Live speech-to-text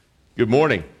Good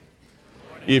morning.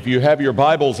 If you have your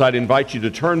Bibles, I'd invite you to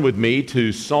turn with me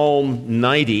to Psalm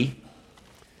 90.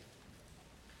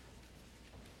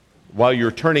 While you're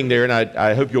turning there, and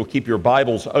I hope you'll keep your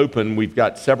Bibles open, we've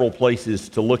got several places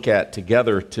to look at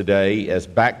together today as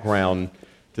background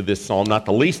to this psalm, not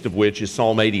the least of which is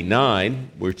Psalm 89,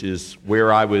 which is where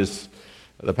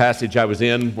the passage I was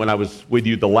in when I was with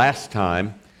you the last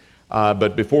time.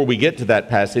 But before we get to that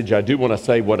passage, I do want to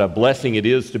say what a blessing it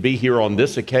is to be here on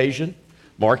this occasion,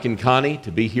 Mark and Connie,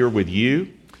 to be here with you,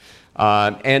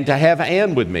 and to have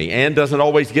Ann with me. Ann doesn't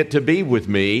always get to be with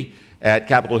me at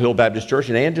Capitol Hill Baptist Church.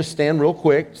 And Ann, just stand real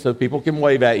quick so people can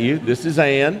wave at you. This is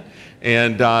Ann,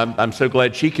 and I'm so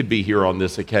glad she could be here on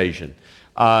this occasion.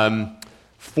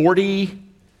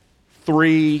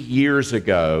 43 years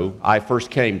ago, I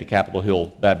first came to Capitol Hill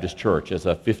Baptist Church as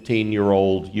a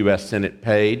 15-year-old U.S. Senate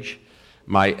page.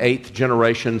 My 8th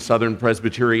generation Southern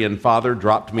Presbyterian father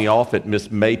dropped me off at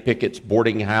Miss May Pickett's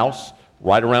boarding house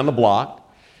right around the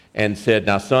block and said,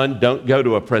 "Now, son, don't go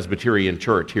to a Presbyterian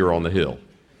church here on the hill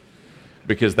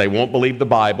because they won't believe the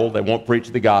Bible, they won't preach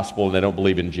the gospel, and they don't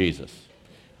believe in Jesus.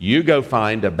 You go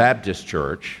find a Baptist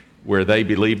church where they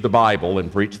believe the Bible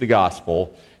and preach the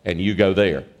gospel, and you go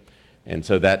there." And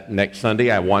so that next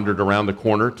Sunday, I wandered around the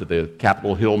corner to the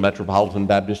Capitol Hill Metropolitan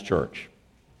Baptist Church,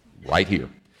 right here.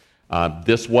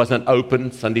 This wasn't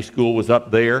open. Sunday school was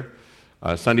up there.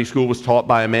 Sunday school was taught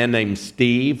by a man named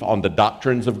Steve on the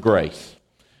doctrines of grace.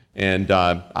 And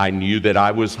I knew that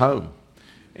I was home.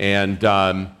 And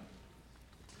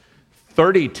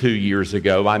 32 years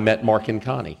ago, I met Mark and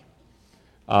Connie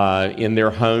in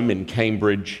their home in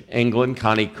Cambridge, England.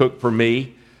 Connie cooked for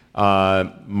me.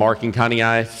 Mark and Connie and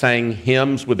I sang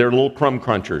hymns with their little crumb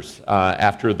crunchers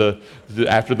after the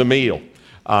meal,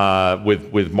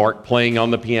 with Mark playing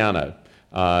on the piano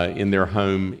in their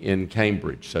home in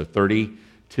Cambridge. So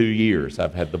 32 years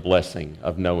I've had the blessing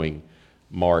of knowing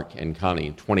Mark and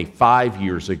Connie. 25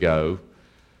 years ago,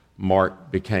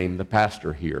 Mark became the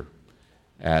pastor here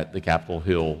at the Capitol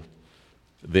Hill,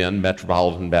 then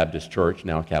Metropolitan Baptist Church,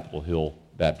 now Capitol Hill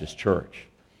Baptist Church.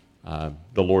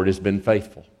 The Lord has been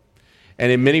faithful. And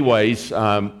in many ways,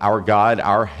 our God,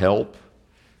 our help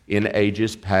in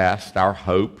ages past, our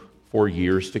hope for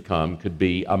years to come could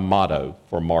be a motto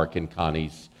for Mark and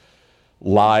Connie's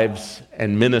lives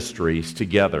and ministries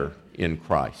together in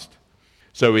Christ.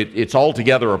 So it's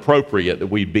altogether appropriate that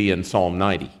we be in Psalm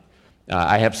 90.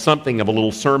 I have something of a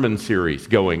little sermon series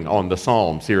going on the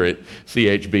Psalms here at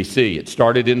CHBC. It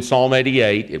started in Psalm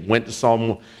 88, it went to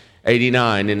Psalm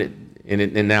 89,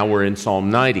 and now we're in Psalm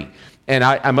 90. And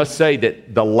I must say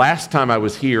that the last time I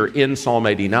was here in Psalm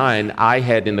 89, I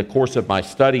had, in the course of my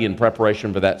study in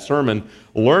preparation for that sermon,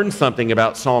 learned something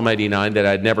about Psalm 89 that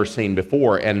I'd never seen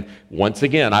before. And once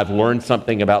again, I've learned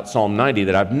something about Psalm 90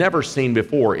 that I've never seen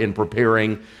before in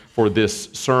preparing for this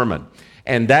sermon.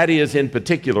 And that is, in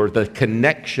particular, the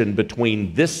connection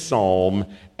between this psalm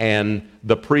and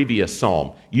the previous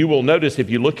psalm. You will notice, if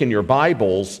you look in your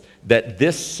Bibles, that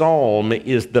this psalm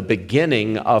is the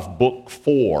beginning of Book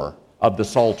 4 of the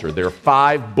Psalter. There are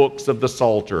 5 books of the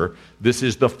Psalter. This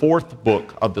is the 4th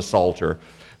book of the Psalter.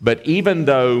 But even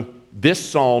though this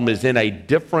psalm is in a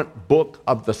different book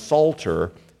of the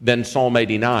Psalter than Psalm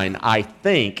 89, I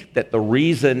think that the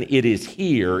reason it is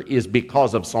here is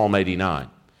because of Psalm 89.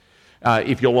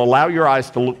 If you'll allow your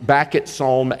eyes to look back at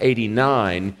Psalm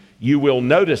 89, you will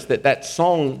notice that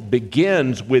song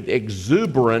begins with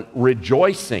exuberant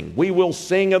rejoicing. We will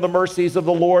sing of the mercies of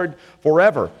the Lord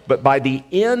forever. But by the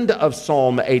end of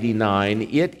Psalm 89,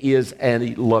 it is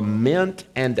a lament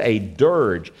and a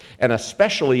dirge. And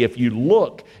especially if you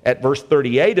look at verse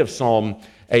 38 of Psalm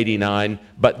 89,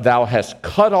 "But thou hast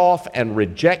cut off and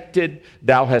rejected,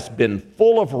 thou hast been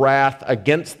full of wrath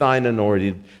against thine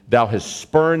anointed, thou hast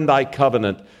spurned thy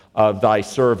covenant of thy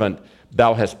servant,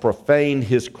 thou hast profaned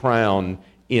his crown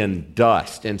in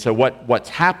dust." And so what's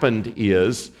happened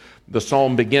is the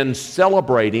psalm begins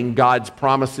celebrating God's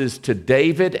promises to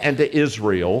David and to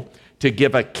Israel to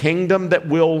give a kingdom that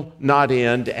will not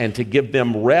end and to give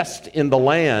them rest in the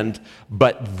land.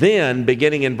 But then,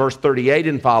 beginning in verse 38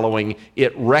 and following,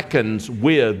 it reckons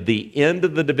with the end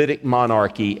of the Davidic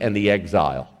monarchy and the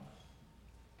exile.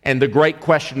 And the great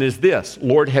question is this: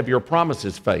 Lord, have your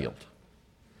promises failed?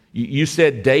 You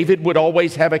said David would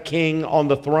always have a king on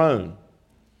the throne.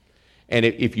 And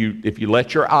if you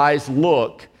let your eyes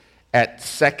look at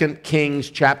 2 Kings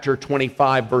chapter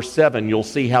 25, verse 7, you'll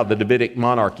see how the Davidic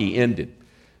monarchy ended.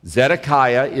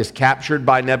 Zedekiah is captured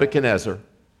by Nebuchadnezzar.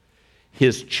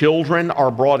 His children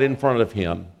are brought in front of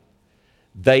him.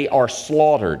 They are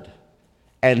slaughtered,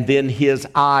 and then his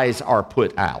eyes are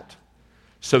put out.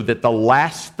 so that the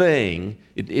last thing,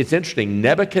 it's interesting,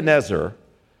 Nebuchadnezzar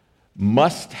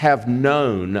must have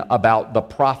known about the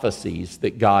prophecies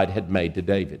that God had made to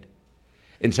David.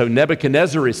 And so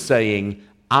Nebuchadnezzar is saying,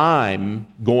 I'm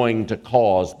going to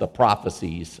cause the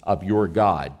prophecies of your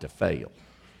God to fail.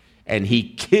 And he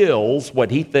kills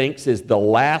what he thinks is the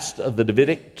last of the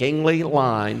Davidic kingly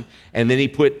line, and then he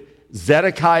put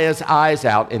Zedekiah's eyes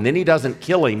out, and then he doesn't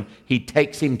kill him, he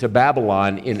takes him to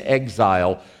Babylon in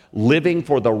exile, living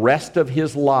for the rest of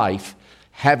his life,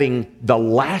 having the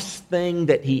last thing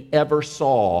that he ever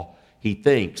saw, he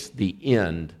thinks, the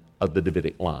end of the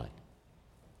Davidic line.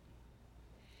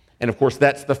 And of course,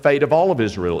 that's the fate of all of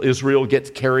Israel. Israel gets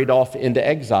carried off into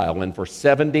exile, and for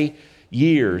 70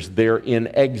 years they're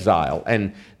in exile.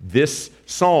 And this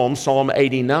psalm, Psalm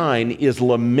 89, is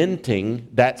lamenting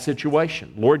that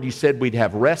situation. Lord, you said we'd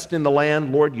have rest in the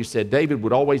land. Lord, you said David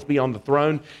would always be on the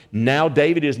throne. Now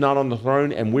David is not on the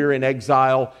throne and we're in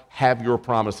exile. Have your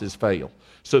promises fail?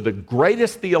 So the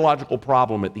greatest theological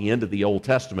problem at the end of the Old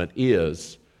Testament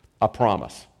is a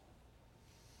promise.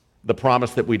 The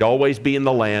promise that we'd always be in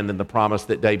the land and the promise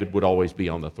that David would always be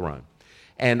on the throne.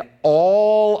 And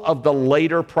all of the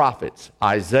later prophets,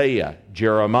 Isaiah,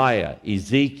 Jeremiah,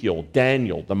 Ezekiel,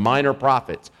 Daniel, the minor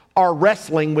prophets, are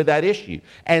wrestling with that issue.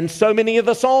 And so many of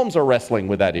the Psalms are wrestling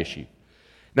with that issue.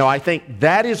 Now, I think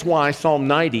that is why Psalm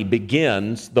 90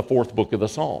 begins the fourth book of the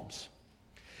Psalms.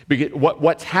 Because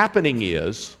what's happening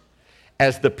is,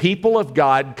 as the people of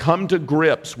God come to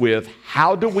grips with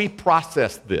how do we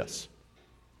process this,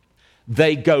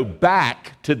 they go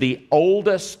back to the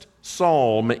oldest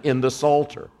psalm in the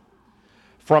Psalter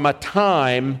from a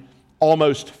time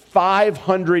almost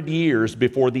 500 years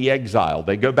before the exile.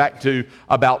 They go back to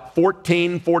about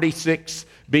 1446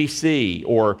 BC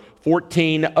or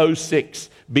 1406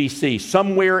 BC,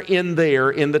 somewhere in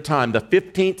there in the time, the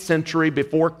 15th century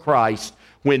before Christ,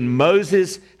 when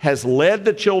Moses has led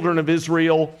the children of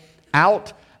Israel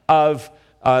out of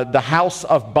the house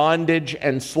of bondage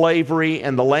and slavery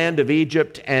and the land of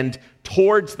Egypt and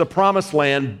towards the promised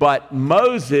land, but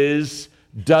Moses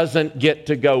doesn't get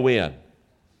to go in.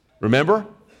 Remember?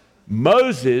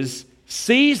 Moses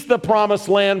sees the promised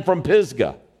land from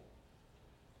Pisgah,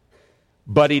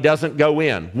 but he doesn't go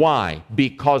in. Why?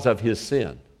 Because of his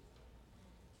sin.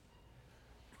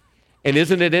 And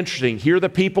isn't it interesting? Here the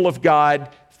people of God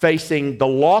facing the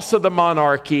loss of the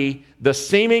monarchy, the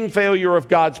seeming failure of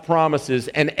God's promises,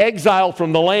 and exile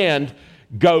from the land,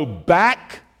 go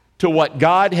back to what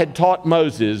God had taught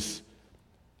Moses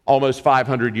almost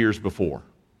 500 years before.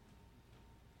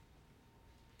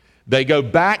 They go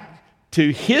back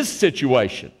to his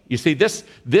situation. You see, this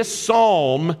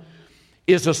psalm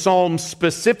is a psalm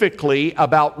specifically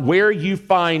about where you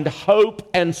find hope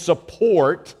and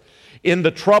support in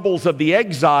the troubles of the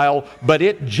exile, but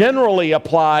it generally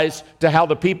applies to how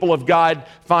the people of God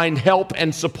find help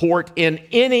and support in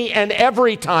any and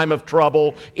every time of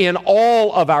trouble in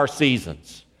all of our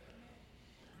seasons.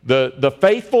 The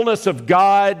faithfulness of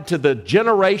God to the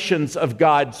generations of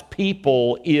God's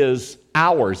people is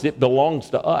ours. It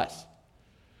belongs to us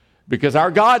because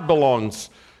our God belongs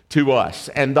to us,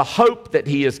 and the hope that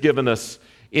he has given us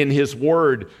in his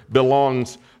word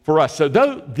belongs for us. So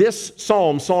though this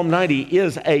psalm, Psalm 90,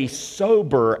 is a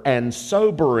sober and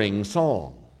sobering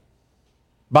psalm,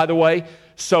 by the way,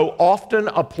 so often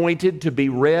appointed to be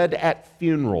read at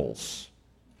funerals.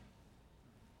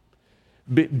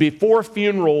 Before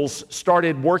funerals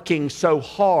started working so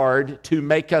hard to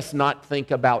make us not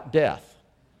think about death,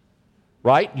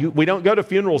 right? We don't go to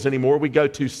funerals anymore. We go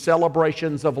to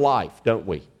celebrations of life, don't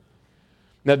we?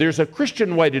 Now, there's a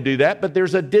Christian way to do that, but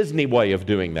there's a Disney way of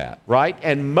doing that, right?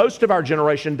 And most of our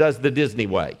generation does the Disney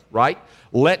way, right?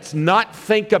 Let's not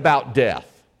think about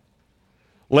death.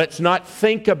 Let's not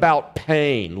think about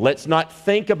pain. Let's not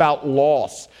think about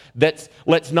loss.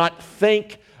 Let's not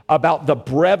think about the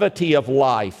brevity of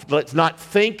life. Let's not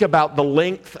think about the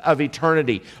length of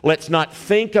eternity. Let's not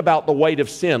think about the weight of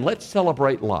sin. Let's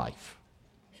celebrate life.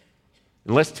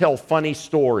 And let's tell funny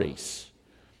stories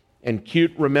and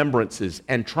cute remembrances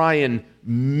and try and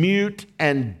mute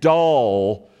and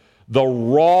dull the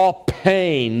raw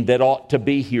pain that ought to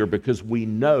be here, because we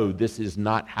know this is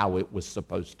not how it was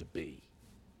supposed to be.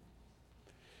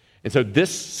 And so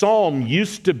this psalm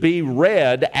used to be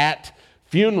read at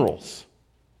funerals.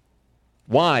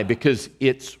 Why? Because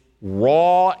it's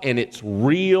raw and it's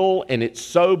real and it's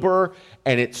sober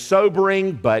and it's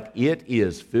sobering, but it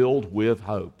is filled with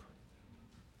hope.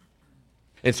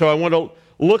 And so I want to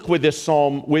look with this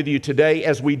psalm with you today.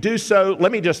 As we do so,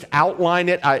 let me just outline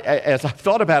it. As I've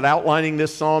thought about outlining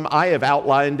this psalm, I have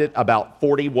outlined it about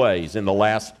 40 ways in the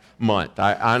last month.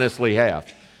 I honestly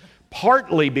have.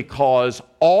 partly because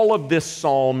all of this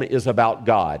psalm is about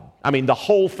God. I mean, the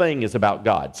whole thing is about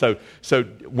God. So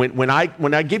when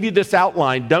I give you this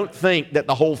outline, don't think that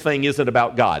the whole thing isn't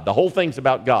about God. The whole thing's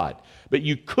about God. But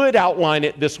you could outline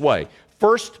it this way.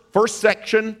 First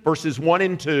section, verses 1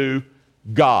 and 2,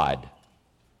 God.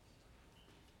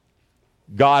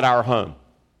 God, our home.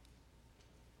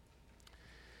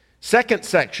 Second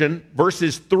section,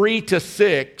 verses 3 to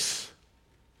 6,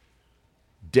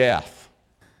 death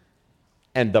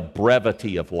and the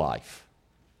brevity of life.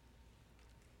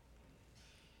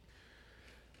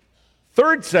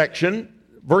 Third section,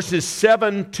 verses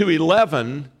 7 to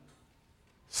 11,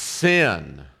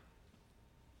 sin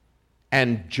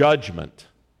and judgment.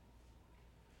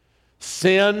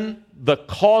 Sin, the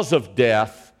cause of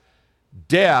death,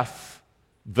 death,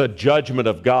 the judgment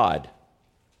of God.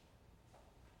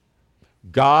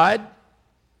 God,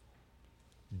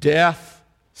 death,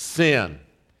 sin.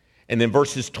 And then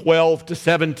verses 12 to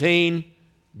 17,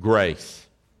 grace.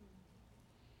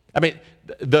 I mean,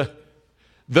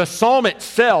 the psalm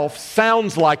itself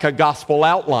sounds like a gospel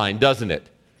outline, doesn't it?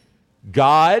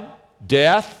 God,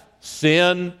 death,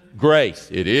 sin, grace.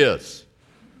 It is.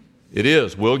 It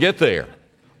is. We'll get there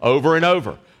over and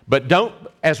over. But don't,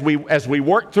 as we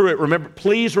work through it,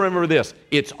 please remember this.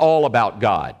 It's all about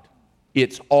God.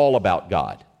 It's all about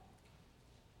God.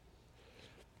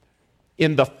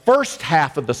 In the first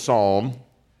half of the psalm,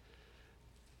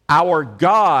 our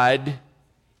God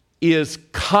is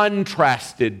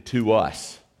contrasted to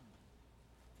us.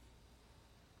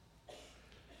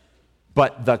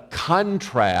 But the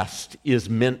contrast is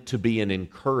meant to be an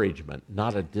encouragement,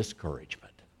 not a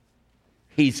discouragement.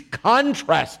 He's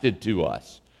contrasted to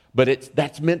us, but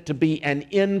that's meant to be an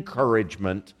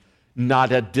encouragement,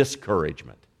 not a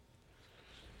discouragement.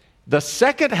 The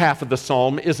second half of the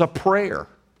psalm is a prayer.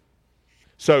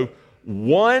 So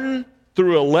 1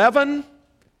 through 11,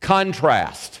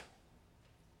 contrast.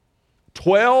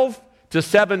 12 to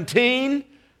 17,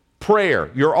 prayer.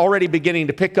 You're already beginning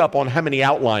to pick up on how many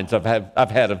outlines I've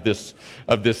had of this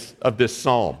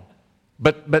psalm.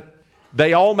 But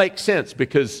they all make sense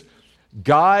because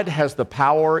God has the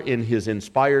power in His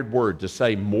inspired word to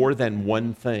say more than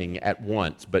one thing at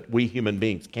once, but we human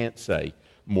beings can't say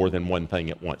more than one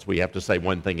thing at once. We have to say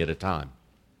one thing at a time.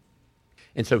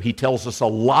 And so He tells us a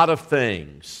lot of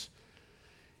things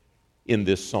in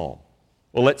this psalm.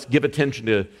 Well, let's give attention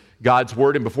to God's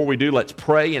word, and before we do, let's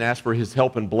pray and ask for His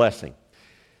help and blessing.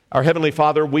 Our Heavenly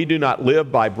Father, we do not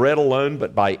live by bread alone,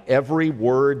 but by every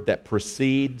word that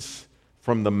proceeds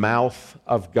from the mouth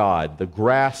of God. The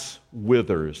grass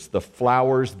withers, the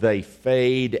flowers, they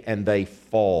fade and they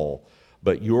fall,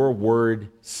 but your word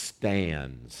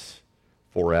stands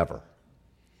forever.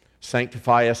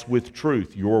 Sanctify us with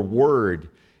truth. Your word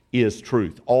is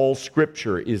truth. All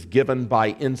Scripture is given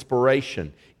by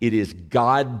inspiration. It is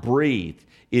God-breathed.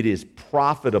 It is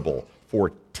profitable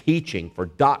for teaching, for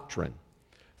doctrine,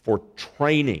 for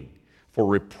training, for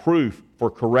reproof,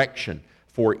 for correction,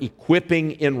 for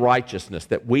equipping in righteousness,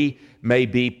 that we may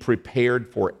be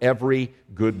prepared for every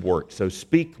good work. So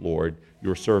speak, Lord,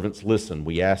 your servants listen.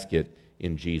 We ask it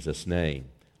in Jesus' name.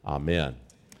 Amen.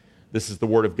 This is the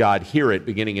word of God. Hear it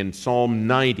beginning in Psalm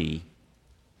 90,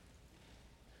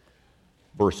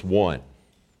 verse 1.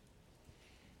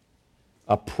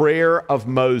 A prayer of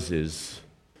Moses,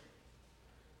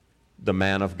 the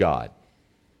man of God.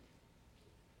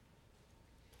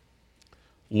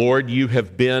 Lord, you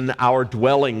have been our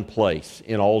dwelling place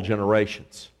in all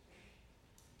generations.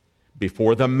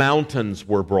 Before the mountains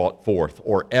were brought forth,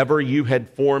 or ever you had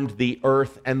formed the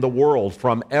earth and the world,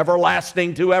 from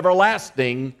everlasting to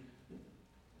everlasting,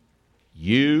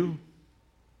 you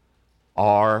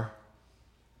are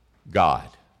God.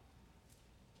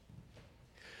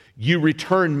 You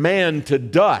return man to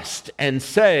dust and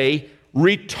say,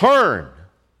 return,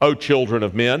 O children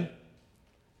of men.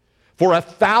 For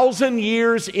 1,000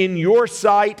 years in your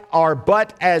sight are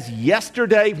but as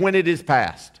yesterday when it is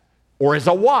past, or as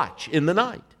a watch in the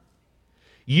night.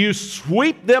 You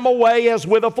sweep them away as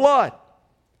with a flood.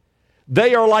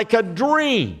 They are like a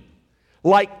dream,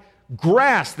 like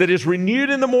grass that is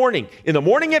renewed in the morning. In the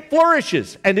morning it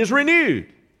flourishes and is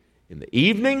renewed. In the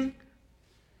evening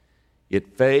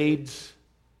it fades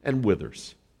and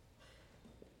withers.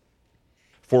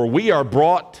 For we are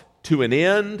brought to an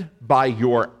end by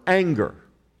your anger.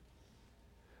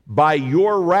 By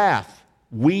your wrath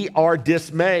we are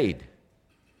dismayed.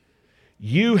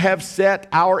 You have set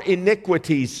our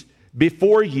iniquities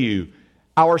before you,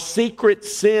 our secret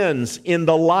sins in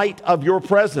the light of your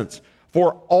presence.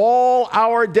 For all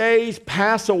our days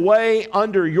pass away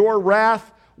under your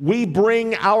wrath. We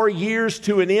bring our years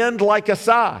to an end like a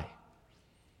sigh.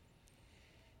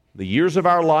 The years of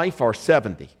our life are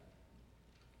 70,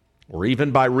 or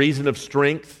even by reason of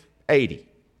strength, 80.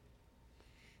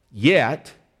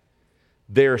 Yet,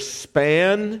 their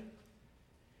span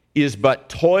is but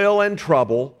toil and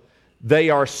trouble. They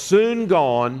are soon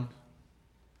gone,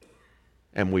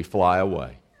 and we fly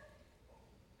away.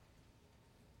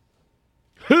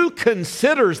 Who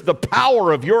considers the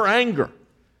power of your anger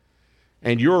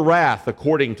and your wrath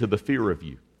according to the fear of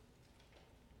you?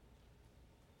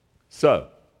 So,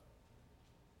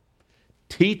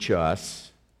 teach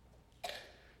us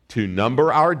to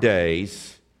number our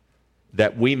days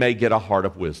that we may get a heart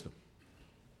of wisdom.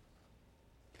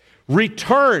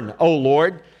 Return, O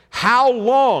Lord, how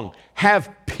long?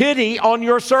 Have pity on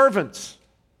your servants.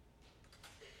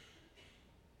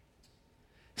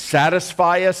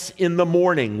 Satisfy us in the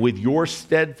morning with your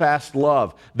steadfast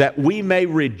love, that we may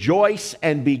rejoice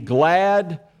and be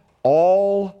glad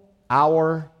all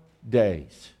our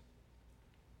days.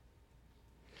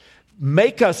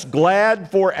 Make us glad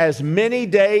for as many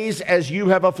days as you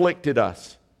have afflicted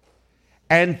us,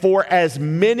 and for as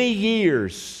many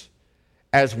years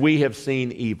as we have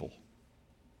seen evil.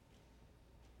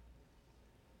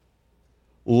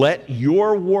 Let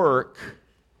your work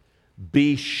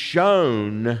be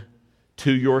shown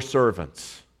to your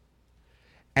servants,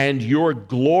 and your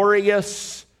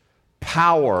glorious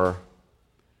power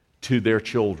to their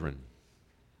children.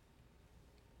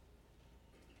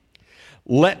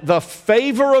 Let the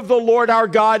favor of the Lord our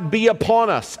God be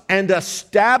upon us, and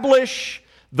establish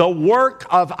the work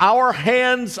of our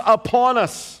hands upon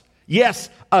us. Yes,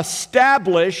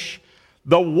 establish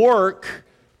the work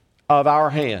of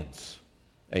our hands.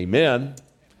 Amen.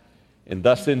 And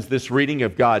thus ends this reading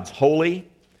of God's holy,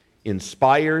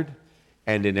 inspired,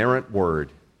 and inerrant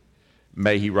word.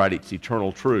 May He write its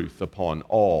eternal truth upon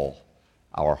all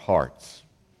our hearts.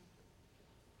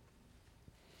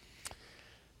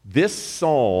 This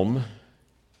psalm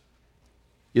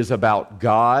is about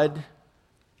God,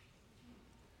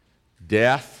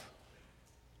 death,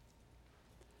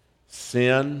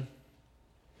 sin,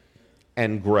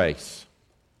 and grace,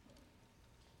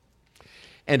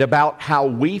 and about how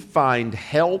we find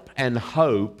help and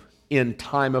hope in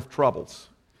time of troubles.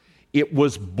 It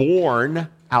was born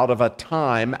out of a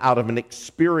time, out of an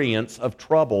experience of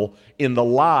trouble in the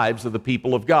lives of the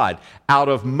people of God, out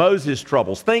of Moses'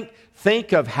 troubles.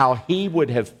 Think of how he would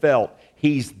have felt.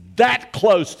 He's that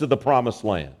close to the promised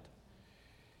land.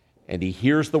 And he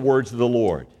hears the words of the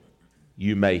Lord.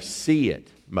 You may see it,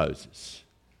 Moses,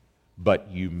 but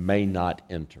you may not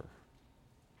enter.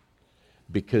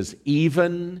 Because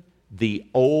even the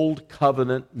old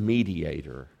covenant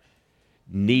mediator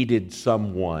needed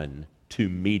someone to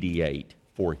mediate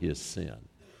for his sin.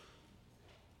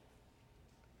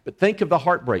 But think of the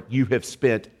heartbreak. You have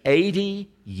spent 80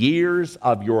 years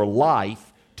of your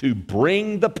life to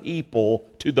bring the people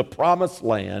to the promised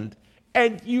land,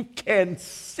 and you can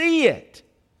see it,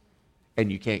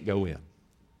 and you can't go in.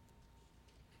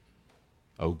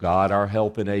 Oh God, our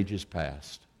help in ages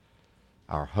past,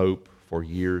 our hope for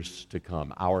years to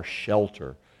come, our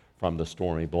shelter from the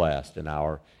stormy blast and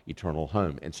our eternal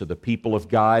home. And so the people of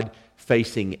God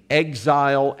facing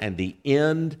exile and the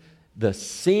end, the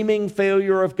seeming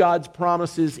failure of God's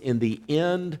promises in the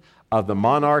end of the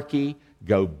monarchy,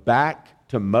 go back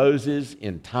to Moses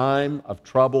in time of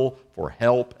trouble for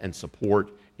help and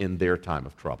support in their time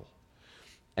of trouble.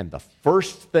 And the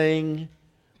first thing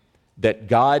that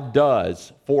God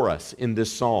does for us in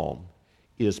this psalm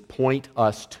is point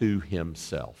us to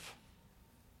Himself.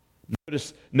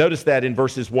 Notice that in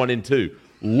verses 1 and 2.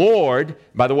 Lord,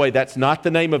 by the way, that's not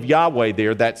the name of Yahweh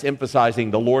there. That's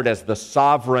emphasizing the Lord as the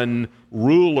sovereign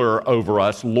ruler over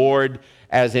us. Lord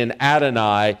as in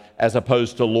Adonai, as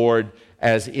opposed to Lord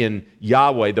as in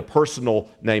Yahweh, the personal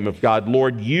name of God.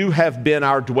 Lord, you have been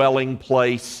our dwelling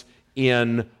place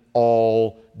in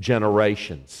all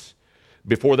generations.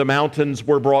 Before the mountains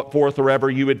were brought forth or ever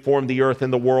you had formed the earth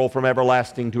and the world, from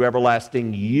everlasting to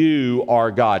everlasting, you are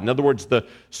God. In other words, the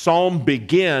psalm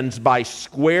begins by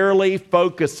squarely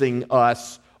focusing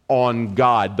us on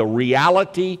God. The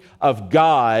reality of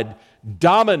God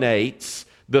dominates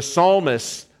the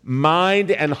psalmist's mind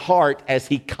and heart as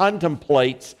he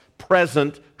contemplates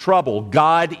present trouble.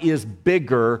 God is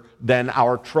bigger than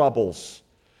our troubles.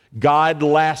 God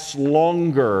lasts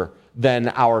longer than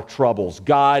our troubles.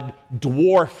 God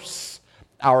dwarfs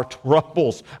our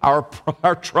troubles.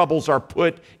 Our troubles are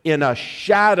put in a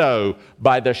shadow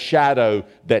by the shadow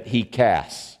that He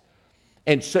casts.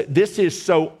 And so this is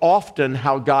so often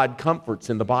how God comforts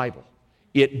in the Bible.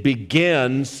 It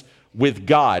begins with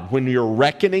God, when you're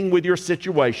reckoning with your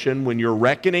situation, when you're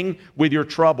reckoning with your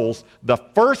troubles, the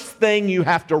first thing you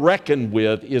have to reckon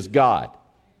with is God.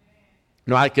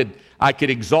 Now, I could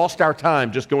exhaust our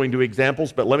time just going to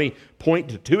examples, but let me point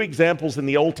to two examples in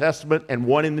the Old Testament and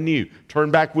one in the New.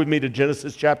 Turn back with me to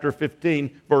Genesis chapter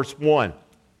 15, verse 1.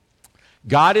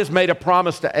 God has made a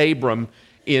promise to Abram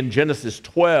in Genesis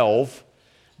 12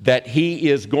 that he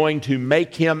is going to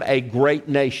make him a great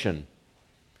nation.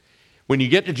 When you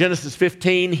get to Genesis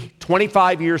 15,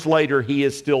 25 years later, he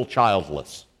is still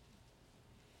childless.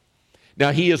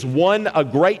 Now, he has won a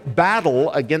great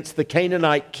battle against the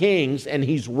Canaanite kings, and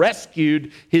he's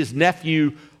rescued his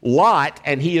nephew Lot,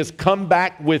 and he has come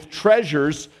back with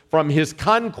treasures from his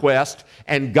conquest,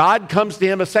 and God comes to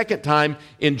him a second time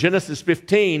in Genesis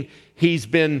 15. He's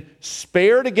been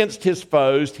spared against his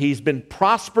foes. He's been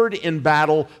prospered in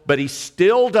battle, but he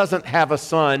still doesn't have a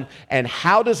son. And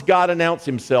how does God announce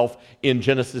himself in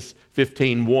Genesis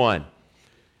 15:1?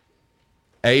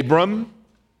 Abram,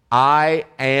 I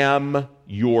am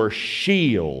your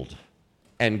shield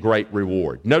and great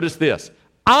reward. Notice this.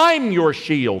 I'm your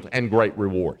shield and great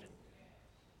reward.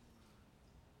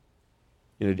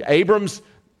 You know,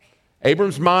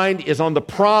 Abram's mind is on the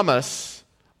promise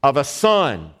of a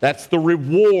son. That's the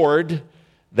reward.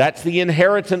 That's the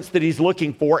inheritance that he's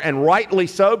looking for, and rightly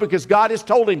so, because God has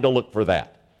told him to look for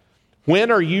that.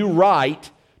 When are you right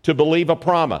to believe a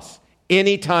promise?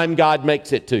 Anytime God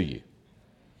makes it to you.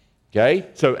 Okay?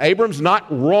 So Abram's not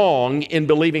wrong in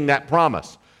believing that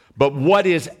promise. But what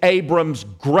is Abram's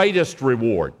greatest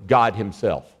reward? God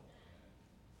himself.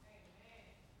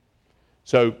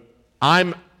 So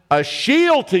I'm a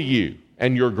shield to you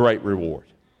and your great reward.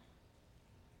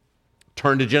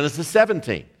 Turn to Genesis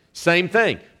 17. Same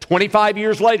thing. 25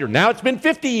 years later. Now it's been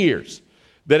 50 years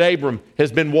that Abram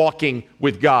has been walking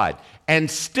with God. And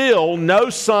still no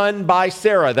son by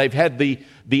Sarah. They've had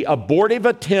the abortive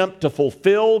attempt to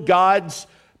fulfill God's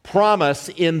promise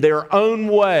in their own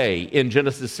way in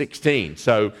Genesis 16.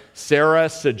 So Sarah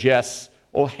suggests,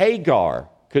 well, Hagar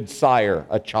could sire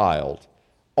a child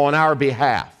on our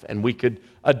behalf, and we could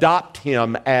adopt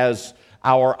him as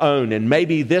our own. And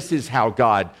maybe this is how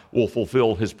God will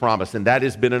fulfill his promise. And that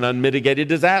has been an unmitigated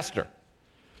disaster.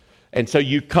 And so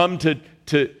you come to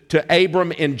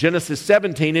Abram in Genesis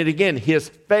 17, and again, his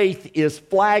faith is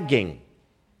flagging.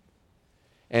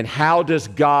 And how does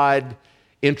God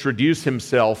introduce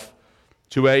himself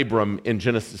to Abram in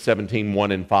Genesis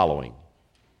 17:1 and following?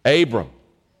 Abram,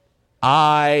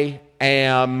 I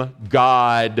am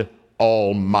God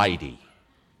Almighty.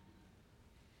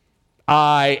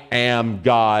 I am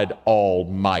God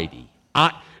Almighty.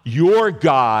 Your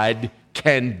God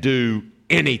can do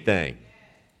anything.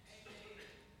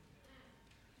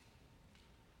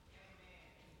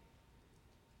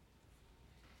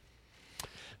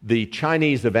 The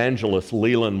Chinese evangelist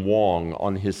Leland Wong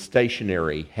on his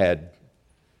stationery had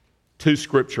two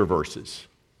scripture verses.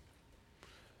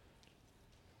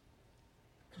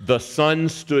 The sun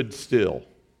stood still.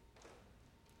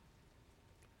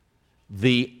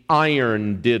 The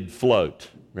iron did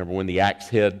float. Remember when the axe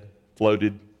head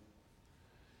floated?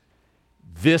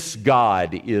 This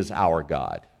God is our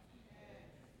God.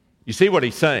 You see what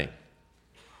he's saying?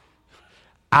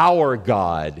 Our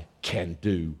God can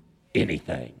do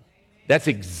anything. That's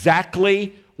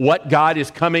exactly what God is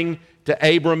coming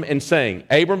to Abram and saying.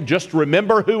 Abram, just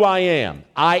remember who I am.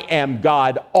 I am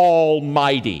God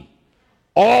Almighty.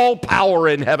 All power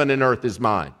in heaven and earth is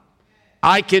mine.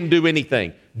 I can do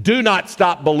anything. Do not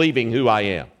stop believing who I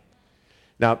am.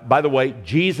 Now, by the way,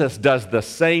 Jesus does the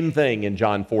same thing in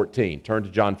John 14. Turn to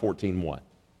John 14:1.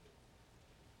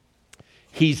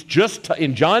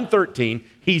 In John 13,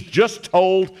 he's just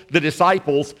told the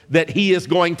disciples that he is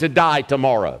going to die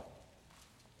tomorrow.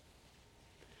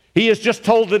 He has just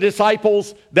told the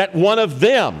disciples that one of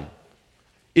them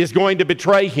is going to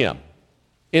betray him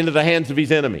into the hands of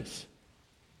his enemies.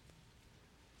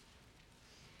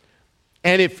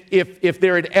 And if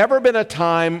there had ever been a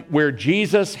time where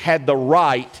Jesus had the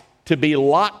right to be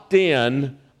locked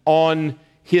in on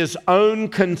his own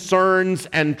concerns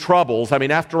and troubles, I mean,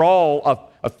 after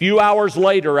all, a few hours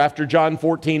later, after John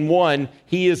 14:1,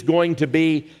 he is going to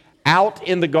be out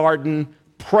in the garden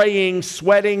praying,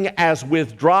 sweating as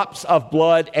with drops of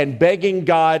blood, and begging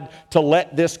God to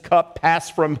let this cup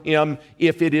pass from him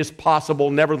if it is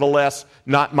possible. Nevertheless,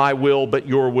 not my will, but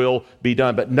your will be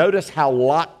done. But notice how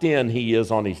locked in he is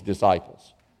on his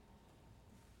disciples.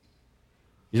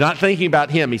 He's not thinking about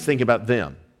him, he's thinking about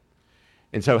them.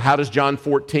 And so how does John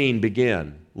 14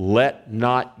 begin? Let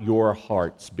not your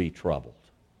hearts be troubled.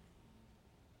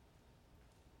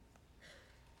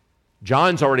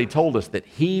 John's already told us that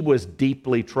he was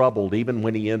deeply troubled even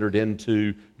when he entered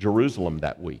into Jerusalem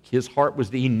that week. His heart was,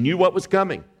 he knew what was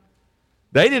coming.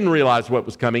 They didn't realize what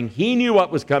was coming. He knew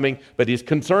what was coming, but his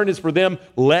concern is for them,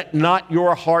 let not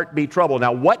your heart be troubled.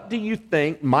 Now, what do you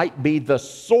think might be the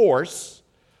source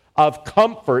of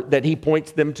comfort that he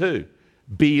points them to?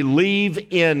 Believe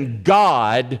in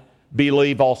God,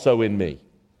 believe also in me.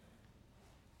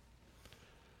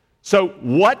 So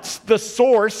what's the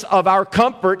source of our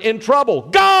comfort in trouble?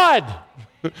 God!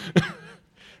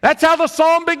 That's how the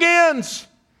psalm begins.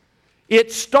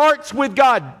 It starts with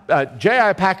God.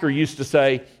 J.I. Packer used to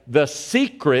say, the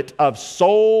secret of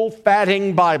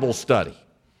soul-fatting Bible study.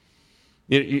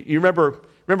 You remember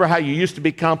how you used to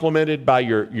be complimented by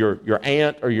your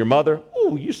aunt or your mother?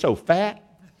 Oh, you're so fat.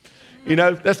 You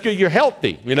know, that's good. You're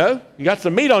healthy, you know. You got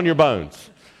some meat on your bones.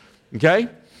 Okay?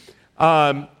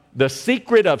 The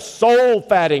secret of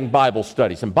soul-fatting Bible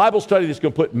study, some Bible study that's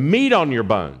going to put meat on your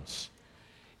bones,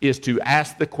 is to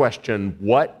ask the question,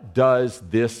 what does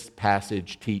this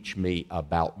passage teach me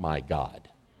about my God?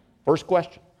 First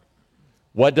question.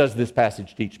 What does this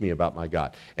passage teach me about my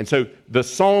God? And so the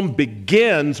psalm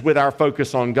begins with our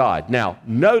focus on God. Now,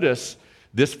 notice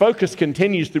this focus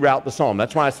continues throughout the psalm.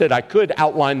 That's why I said I could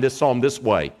outline this psalm this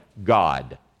way,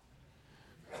 God.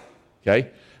 Okay?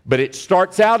 But it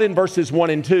starts out in verses 1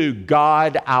 and 2,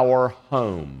 God our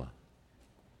home.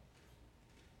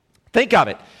 Think of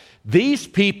it. These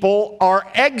people are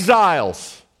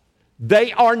exiles.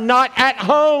 They are not at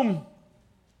home.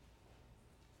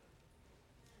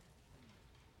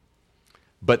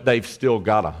 But they've still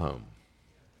got a home.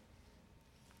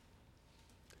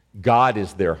 God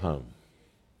is their home.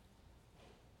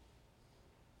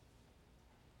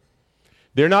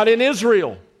 They're not in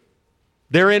Israel.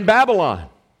 They're in Babylon.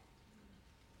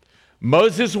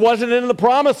 Moses wasn't in the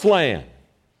promised land.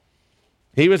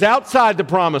 He was outside the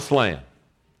promised land.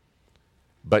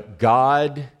 But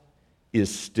God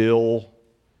is still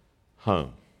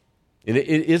home. And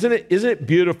isn't it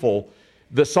beautiful?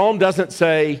 The psalm doesn't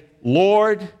say,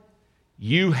 Lord,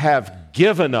 you have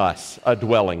given us a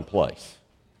dwelling place.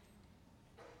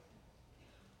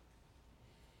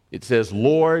 It says,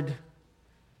 Lord,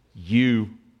 you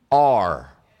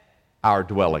are our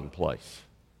dwelling place.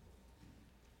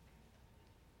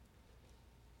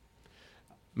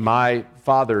 My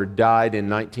father died in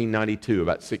 1992,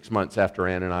 about 6 months after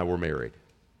Ann and I were married.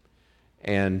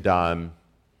 And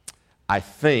I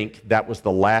think that was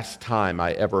the last time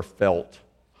I ever felt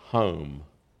home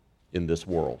in this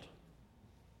world.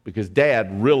 Because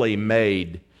Dad really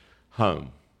made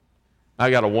home. I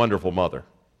got a wonderful mother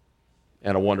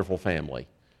and a wonderful family.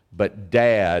 But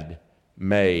Dad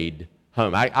made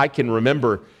home. I can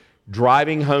remember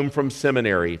driving home from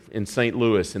seminary in St.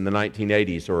 Louis in the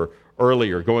 1980s or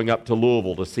earlier, going up to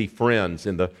Louisville to see friends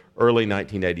in the early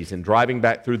 1980s and driving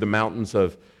back through the mountains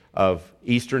of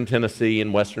eastern Tennessee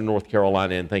and western North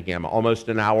Carolina and thinking I'm almost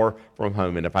an hour from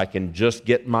home, and if I can just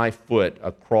get my foot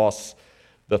across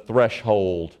the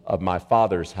threshold of my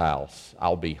father's house,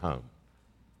 I'll be home.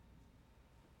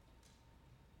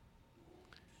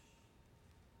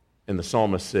 And the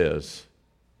psalmist says,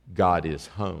 God is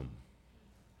home.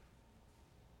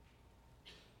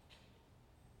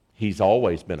 He's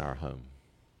always been our home.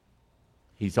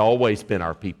 He's always been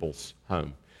our people's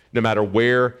home. No matter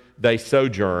where they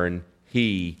sojourn,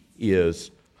 He is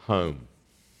home.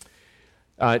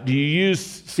 Do you use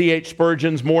C.H.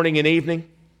 Spurgeon's morning and evening?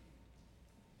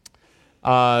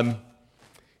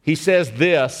 He says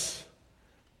this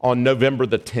on November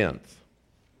the 10th.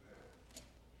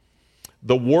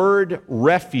 The word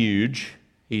refuge,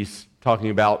 he's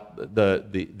talking about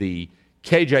the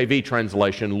KJV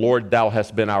translation, Lord, thou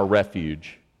hast been our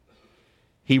refuge.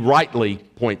 He rightly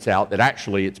points out that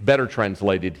actually it's better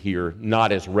translated here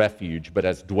not as refuge, but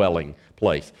as dwelling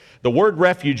place. The word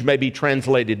refuge may be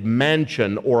translated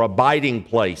mansion or abiding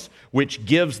place, which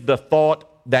gives the thought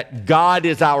that God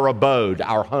is our abode,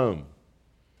 our home.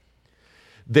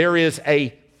 There is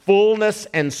a fullness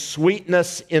and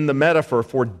sweetness in the metaphor,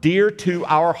 for dear to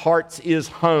our hearts is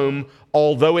home,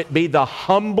 although it be the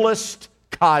humblest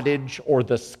cottage or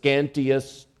the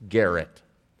scantiest garret.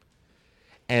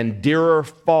 And dearer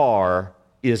far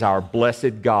is our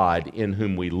blessed God, in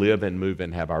whom we live and move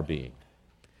and have our being.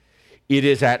 It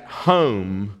is at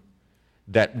home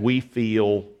that we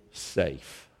feel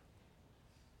safe.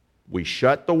 We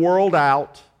shut the world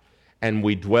out and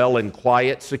we dwell in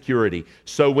quiet security.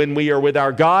 So when we are with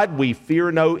our God, we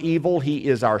fear no evil. He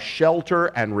is our shelter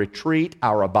and retreat,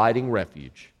 our abiding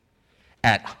refuge.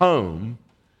 At home,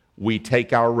 we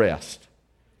take our rest.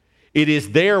 It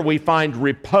is there we find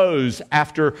repose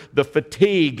after the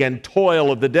fatigue and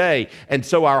toil of the day. And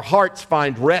so our hearts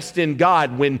find rest in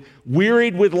God. When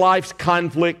wearied with life's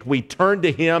conflict, we turn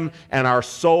to Him and our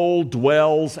soul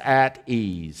dwells at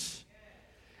ease.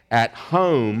 At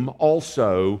home,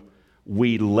 also,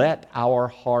 we let our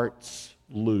hearts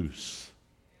loose.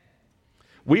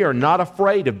 We are not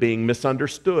afraid of being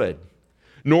misunderstood,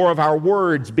 nor of our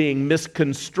words being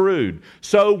misconstrued.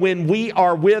 So when we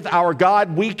are with our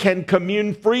God, we can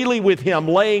commune freely with Him,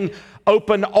 laying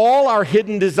open all our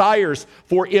hidden desires.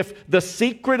 For if the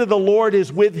secret of the Lord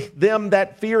is with them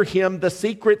that fear Him, the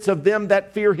secrets of them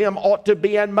that fear Him ought to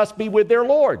be and must be with their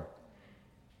Lord.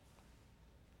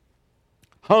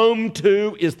 Home,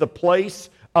 too, is the place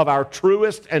of our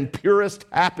truest and purest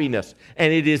happiness,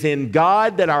 and it is in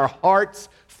God that our hearts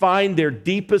find their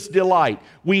deepest delight.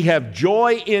 We have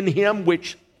joy in Him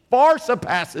which far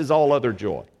surpasses all other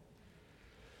joy.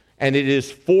 And it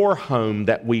is for home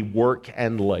that we work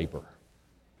and labor.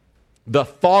 The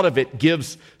thought of it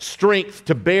gives strength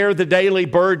to bear the daily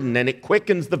burden, and it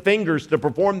quickens the fingers to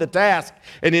perform the task.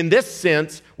 And in this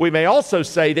sense, we may also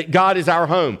say that God is our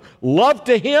home. Love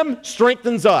to Him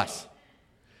strengthens us.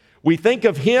 We think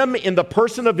of Him in the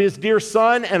person of His dear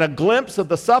Son, and a glimpse of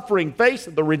the suffering face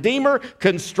of the Redeemer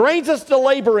constrains us to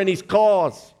labor in His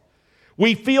cause.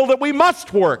 We feel that we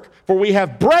must work, for we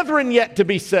have brethren yet to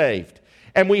be saved,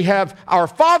 and we have our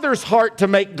Father's heart to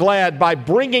make glad by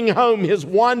bringing home His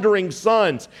wandering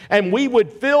sons, and we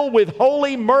would fill with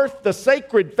holy mirth the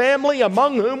sacred family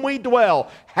among whom we dwell.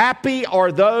 Happy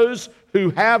are those who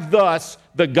have thus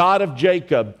the God of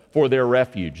Jacob for their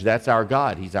refuge. That's our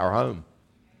God. He's our home.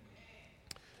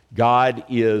 God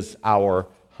is our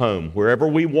home. Wherever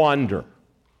we wander,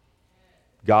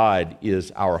 God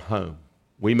is our home.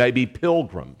 We may be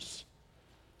pilgrims,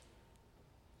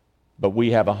 but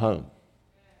we have a home,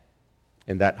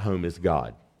 and that home is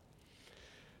God.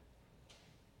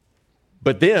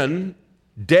 But then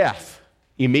death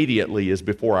immediately is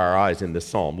before our eyes in this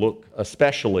psalm. Look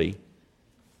especially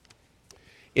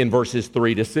in verses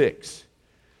 3 to 6.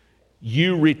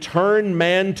 You return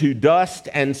man to dust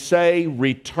and say,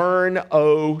 return,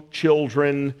 O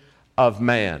children of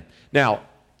man. Now,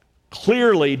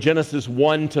 clearly Genesis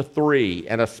 1 to 3,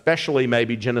 and especially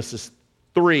maybe Genesis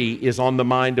 3, is on the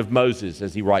mind of Moses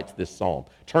as he writes this psalm.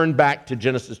 Turn back to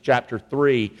Genesis chapter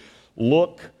 3.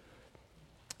 Look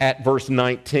at verse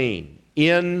 19.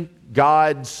 In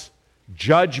God's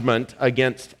judgment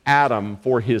against Adam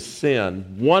for his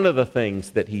sin, one of the things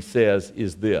that He says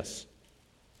is this: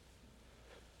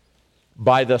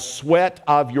 by the sweat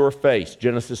of your face,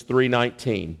 Genesis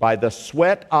 3:19, by the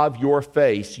sweat of your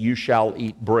face you shall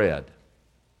eat bread,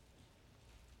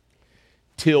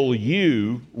 till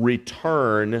you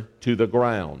return to the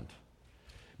ground,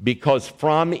 because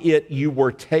from it you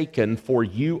were taken, for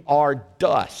you are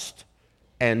dust,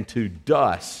 and to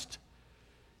dust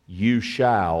you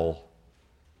shall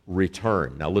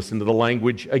return. Now listen to the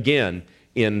language again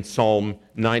in Psalm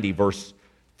 90, verse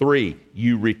 3,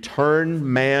 you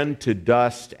return man to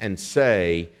dust and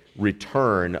say,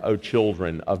 return, O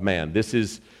children of man.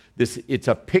 It's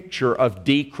a picture of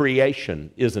decreation,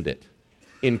 isn't it?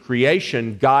 In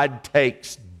creation, God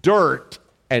takes dirt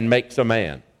and makes a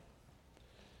man.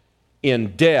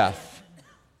 In death,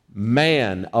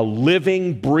 man, a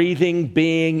living, breathing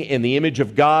being in the image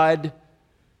of God,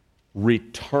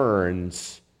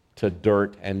 returns to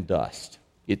dirt and dust.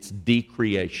 It's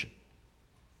decreation.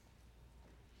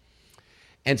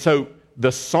 And so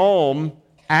the psalm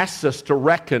asks us to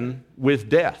reckon with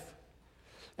death.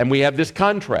 And we have this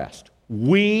contrast.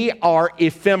 We are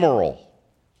ephemeral.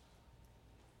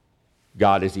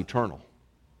 God is eternal.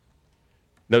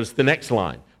 Notice the next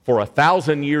line. For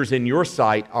 1,000 years in your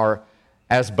sight are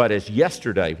but as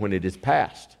yesterday when it is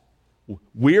past.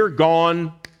 We're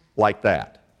gone like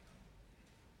that.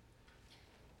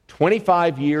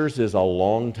 25 years is a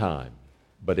long time,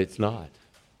 but it's not.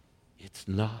 It's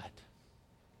not.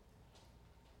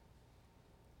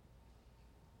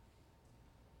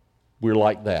 We're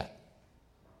like that.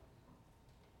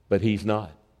 But He's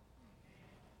not.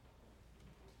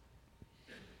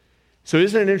 So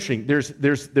isn't it interesting?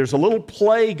 There's a little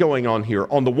play going on here.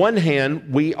 On the one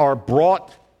hand, we are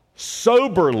brought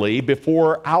soberly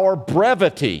before our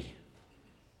brevity.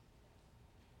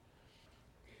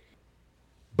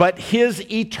 But His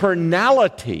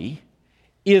eternality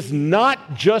is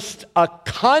not just a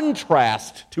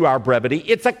contrast to our brevity,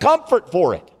 it's a comfort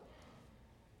for it.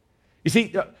 You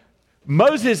see,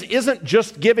 Moses isn't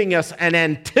just giving us an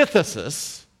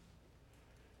antithesis.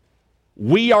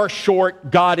 We are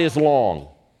short, God is long.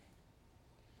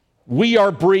 We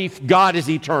are brief, God is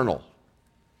eternal.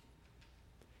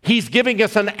 He's giving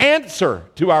us an answer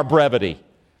to our brevity,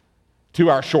 to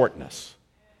our shortness.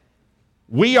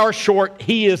 We are short,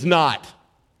 He is not.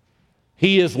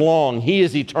 He is long, He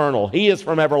is eternal. He is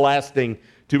from everlasting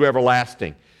to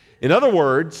everlasting. In other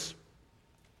words,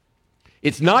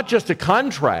 it's not just a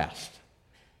contrast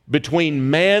between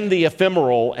man the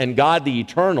ephemeral and God the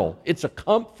eternal. It's a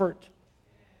comfort.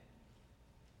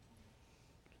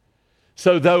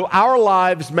 So though our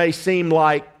lives may seem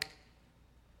like,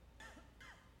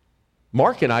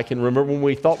 Mark and I can remember when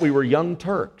we thought we were young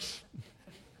Turks.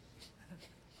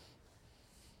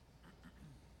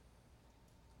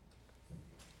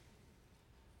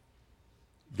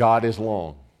 God is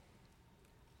long.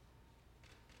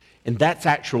 And that's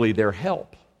actually their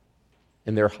help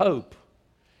and their hope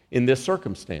in this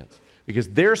circumstance. Because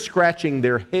they're scratching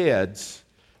their heads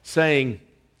saying,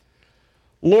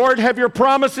 Lord, have your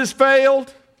promises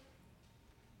failed?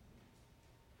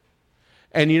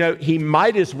 And he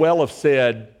might as well have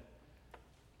said,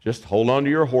 just hold on to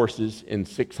your horses. In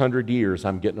 600 years,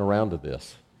 I'm getting around to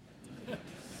this.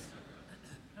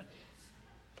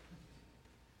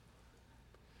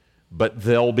 But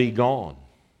they'll be gone.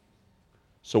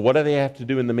 So what do they have to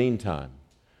do in the meantime?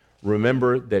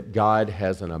 Remember that God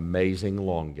has an amazing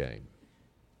long game.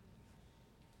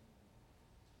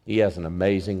 He has an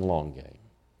amazing long game.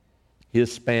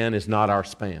 His span is not our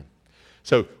span.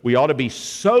 So we ought to be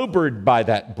sobered by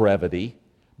that brevity,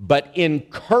 but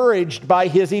encouraged by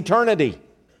His eternity.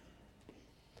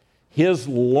 His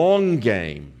long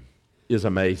game is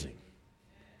amazing.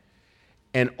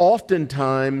 And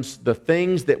oftentimes, the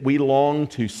things that we long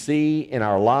to see in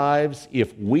our lives,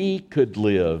 if we could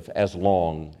live as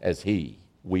long as He,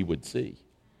 we would see.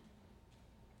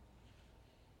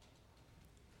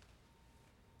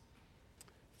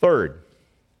 Third,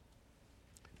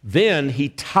 then He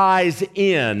ties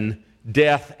in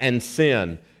death and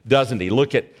sin, doesn't He?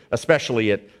 Look at,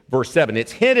 especially at verse 7.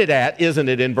 It's hinted at, isn't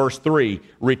it, in verse 3?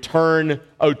 Return,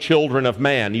 O children of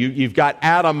man. You've got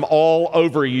Adam all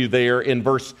over you there in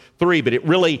verse 3, but it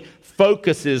really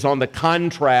focuses on the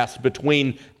contrast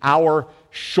between our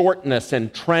shortness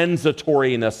and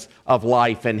transitoriness of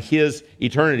life and His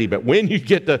eternity. But when you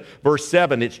get to verse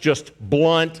 7, it's just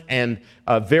blunt and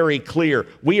very clear.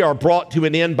 We are brought to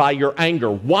an end by your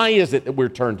anger. Why is it that we're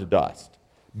turned to dust?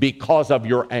 Because of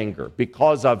your anger,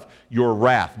 because of your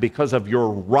wrath, because of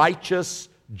your righteous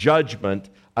judgment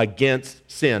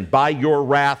against sin. By your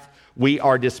wrath we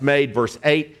are dismayed. Verse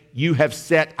 8, you have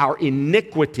set our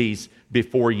iniquities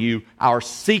before you, our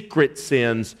secret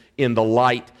sins in the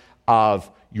light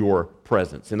of your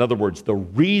presence. In other words, the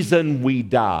reason we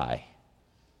die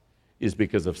is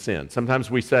because of sin.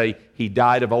 Sometimes we say He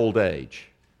died of old age.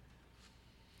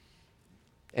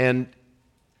 And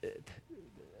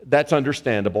that's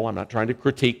understandable. I'm not trying to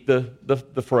critique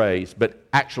the phrase, but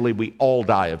actually we all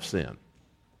die of sin.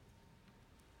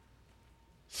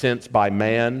 Since by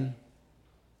man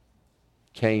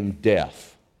came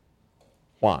death.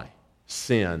 Why?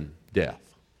 Sin, death.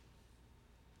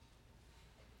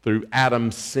 Through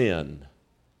Adam's sin,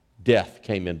 death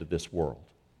came into this world.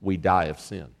 We die of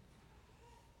sin.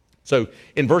 So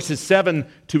in verses 7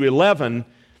 to 11,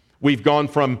 we've gone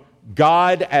from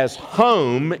God as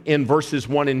home in verses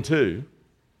 1 and 2,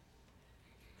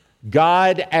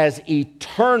 God as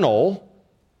eternal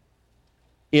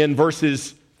in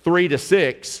verses 3 to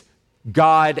 6,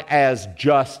 God as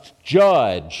just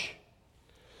judge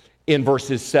in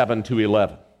verses 7 to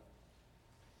 11.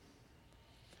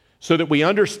 So that we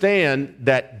understand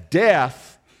that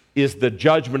death is the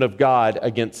judgment of God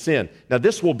against sin. Now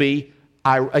this will be,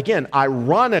 again,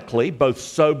 ironically, both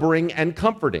sobering and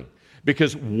comforting.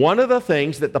 Because one of the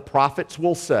things that the prophets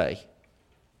will say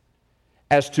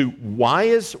as to why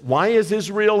is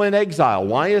Israel in exile?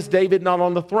 Why is David not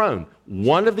on the throne?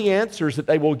 One of the answers that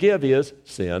they will give is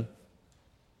sin.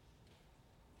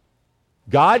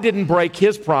 God didn't break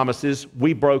His promises,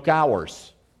 we broke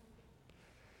ours.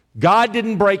 God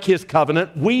didn't break His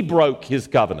covenant, we broke His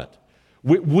covenant.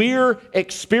 We're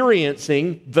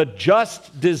experiencing the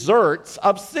just deserts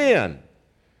of sin.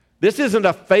 This isn't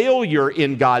a failure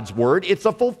in God's word, it's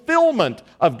a fulfillment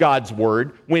of God's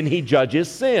word when He judges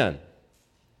sin.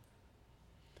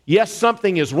 Yes,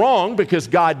 something is wrong because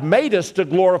God made us to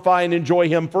glorify and enjoy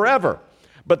Him forever.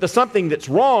 But the something that's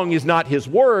wrong is not His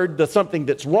word, the something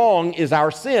that's wrong is our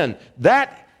sin.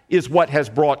 That is what has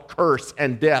brought curse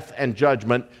and death and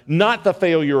judgment, not the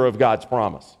failure of God's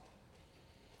promise.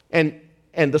 And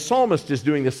the psalmist is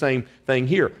doing the same thing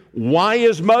here. Why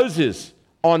is Moses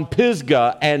on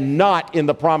Pisgah and not in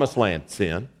the promised land?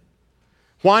 Sin.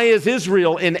 Why is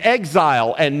Israel in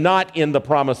exile and not in the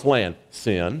promised land?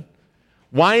 Sin.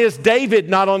 Why is David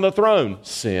not on the throne?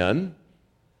 Sin.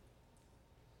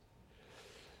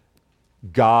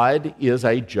 God is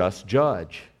a just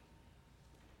judge,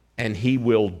 and he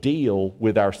will deal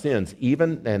with our sins.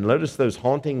 Even, and notice those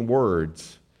haunting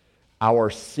words, our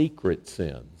secret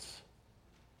sins.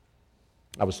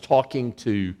 I was talking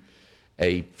to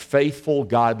a faithful,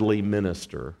 godly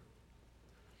minister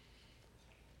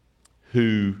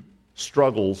who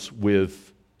struggles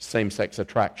with same-sex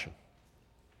attraction.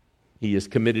 He is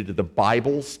committed to the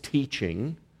Bible's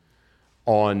teaching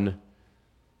on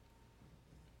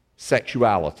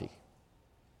sexuality.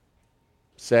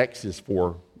 Sex is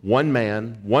for one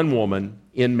man, one woman,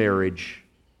 in marriage,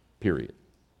 period.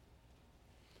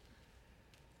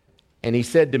 And he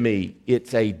said to me,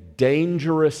 it's a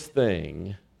dangerous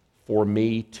thing for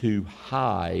me to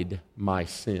hide my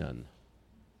sin.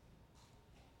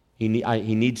 He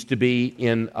needs to be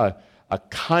in a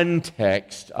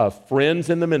context of friends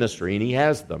in the ministry, and he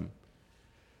has them,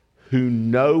 who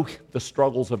know the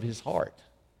struggles of his heart,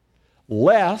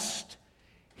 lest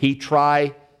he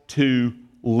try to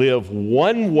live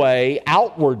one way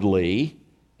outwardly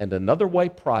and another way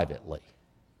privately.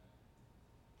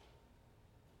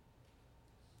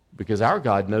 Because our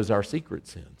God knows our secret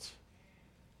sins.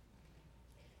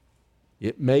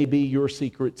 It may be your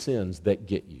secret sins that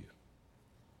get you,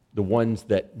 the ones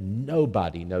that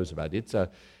nobody knows about. It's a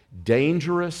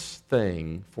dangerous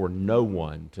thing for no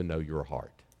one to know your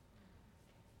heart.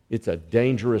 It's a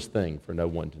dangerous thing for no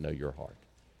one to know your heart.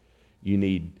 You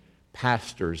need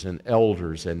pastors and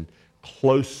elders and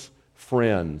close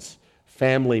friends,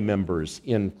 family members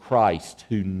in Christ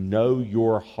who know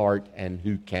your heart and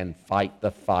who can fight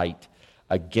the fight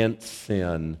against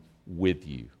sin with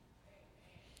you.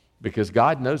 Because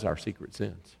God knows our secret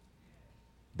sins.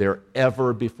 They're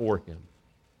ever before him.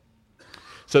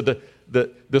 So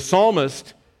the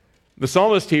psalmist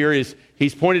here is,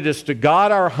 he's pointed us to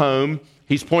God our home.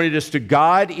 He's pointed us to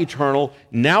God eternal.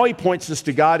 Now he points us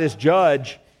to God as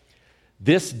judge.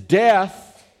 This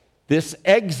death, this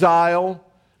exile,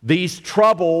 these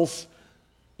troubles,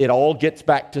 it all gets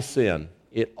back to sin.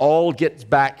 It all gets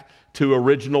back to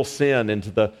original sin and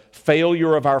to the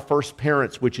failure of our first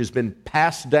parents, which has been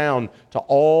passed down to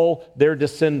all their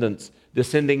descendants,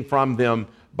 descending from them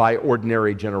by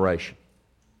ordinary generation.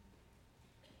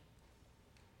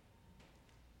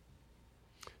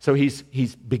 So he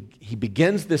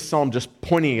begins this psalm just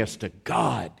pointing us to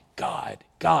God, God,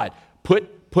 God.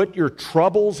 Put your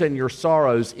troubles and your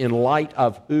sorrows in light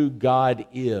of who God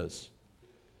is.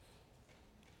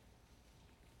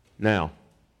 Now,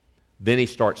 then he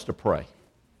starts to pray.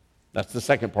 That's the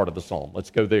second part of the psalm. Let's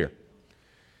go there.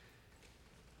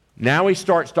 Now he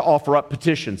starts to offer up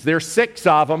petitions. There's 6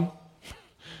 of them.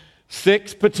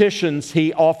 6 petitions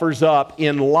he offers up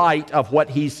in light of what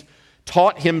he's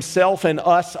taught himself and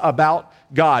us about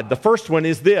God. The first one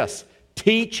is this: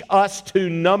 teach us to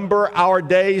number our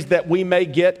days that we may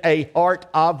get a heart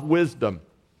of wisdom.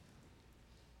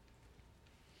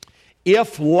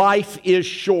 If life is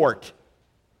short,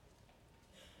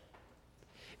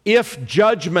 if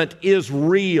judgment is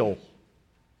real,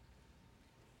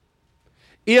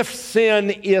 if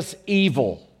sin is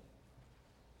evil,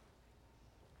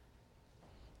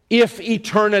 if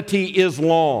eternity is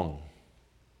long,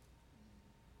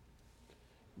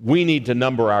 we need to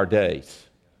number our days.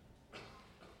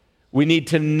 We need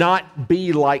to not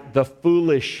be like the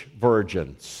foolish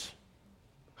virgins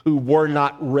who were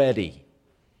not ready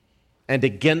and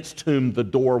against whom the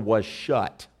door was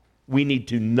shut. We need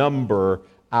to number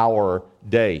our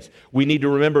days. We need to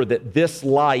remember that this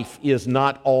life is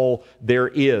not all there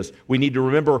is. We need to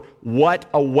remember what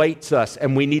awaits us,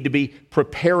 and we need to be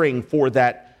preparing for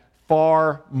that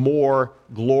far more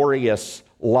glorious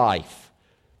life.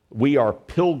 We are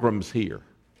pilgrims here.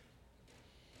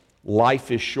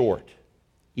 Life is short.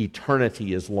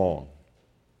 Eternity is long.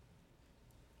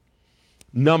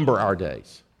 Number our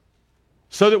days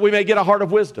so that we may get a heart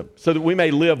of wisdom, so that we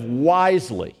may live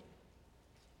wisely.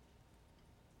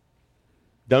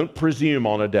 Don't presume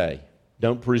on a day.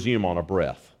 Don't presume on a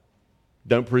breath.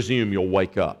 Don't presume you'll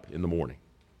wake up in the morning.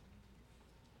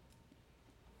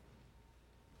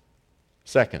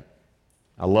 Second,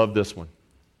 I love this one.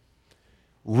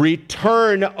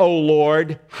 Return, O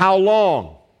Lord, how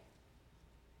long?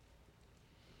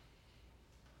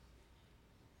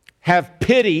 Have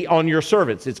pity on your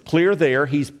servants. It's clear there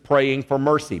he's praying for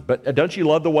mercy. But don't you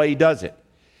love the way he does it?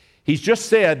 He's just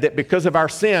said that because of our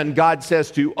sin, God says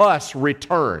to us,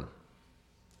 return.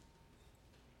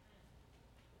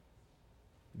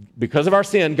 Because of our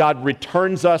sin, God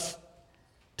returns us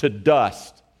to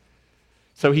dust.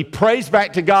 So he prays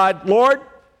back to God, Lord,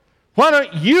 why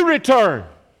don't you return?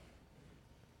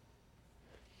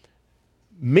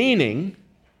 Meaning,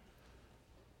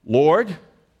 Lord,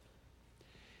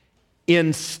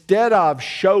 instead of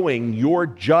showing your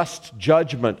just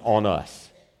judgment on us,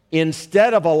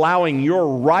 instead of allowing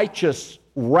your righteous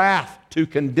wrath to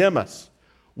condemn us,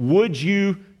 would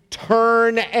you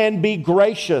turn and be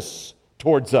gracious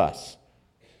towards us?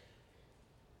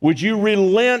 Would you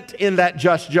relent in that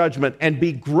just judgment and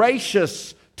be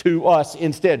gracious to us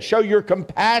instead? Show your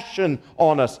compassion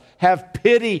on us. Have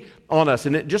pity on us.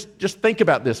 And just think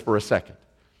about this for a second.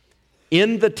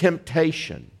 In the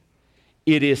temptation,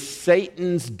 it is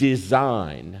Satan's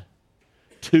design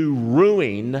to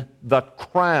ruin the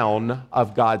crown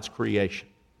of God's creation.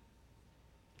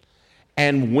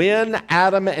 And when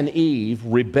Adam and Eve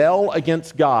rebel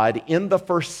against God in the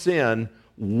first sin,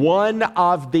 one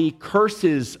of the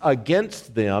curses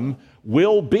against them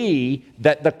will be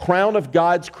that the crown of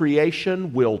God's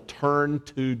creation will turn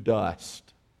to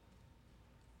dust.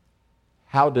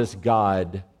 How does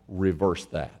God reverse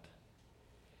that?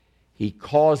 He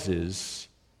causes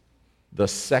the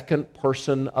second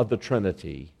person of the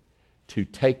Trinity to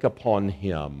take upon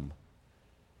him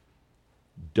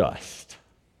dust,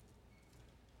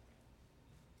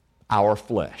 our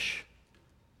flesh,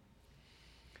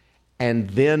 and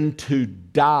then to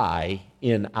die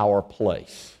in our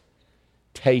place,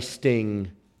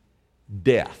 tasting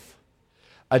death.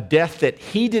 A death that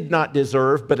he did not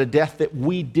deserve, but a death that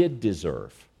we did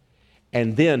deserve.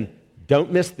 And then,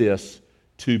 don't miss this,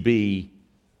 to be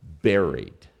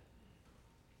buried.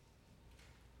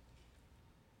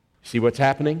 See what's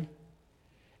happening?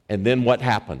 And then what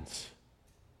happens?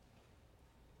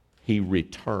 He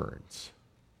returns.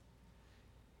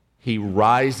 He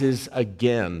rises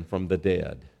again from the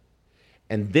dead.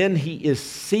 And then he is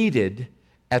seated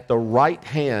at the right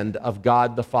hand of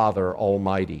God the Father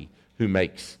Almighty, who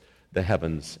makes the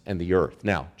heavens and the earth.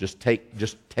 Now, just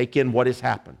take in what has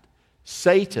happened.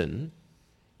 Satan,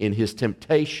 in his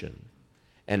temptation,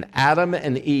 and Adam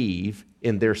and Eve,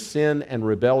 in their sin and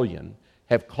rebellion,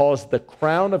 have caused the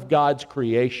crown of God's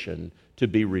creation to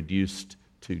be reduced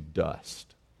to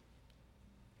dust.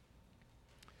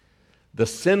 The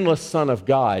sinless Son of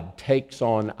God takes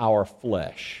on our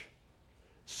flesh.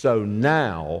 So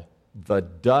now the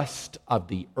dust of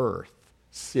the earth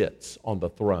sits on the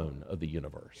throne of the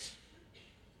universe.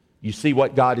 You see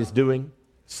what God is doing?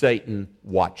 Satan,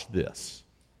 watch this.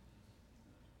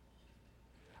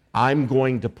 I'm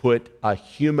going to put a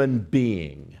human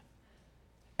being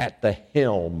at the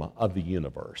helm of the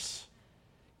universe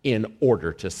in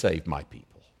order to save my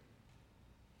people.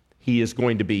 He is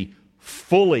going to be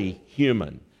fully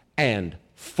human and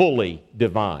fully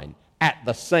divine at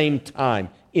the same time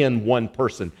in one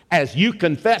person, as you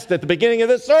confessed at the beginning of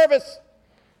this service.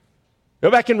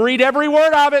 Go back and read every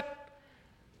word of it.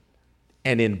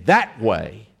 And in that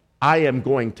way, I am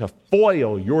going to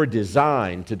foil your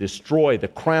design to destroy the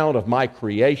crown of my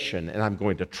creation, and I'm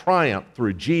going to triumph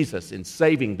through Jesus in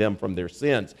saving them from their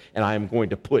sins, and I am going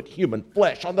to put human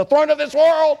flesh on the throne of this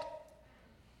world.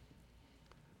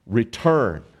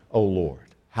 Return, O Lord.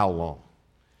 How long?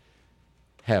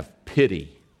 Have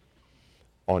pity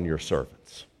on your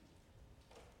servants.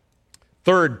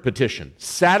 Third petition,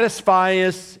 satisfy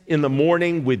us in the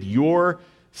morning with your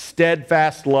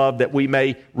steadfast love, that we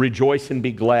may rejoice and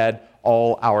be glad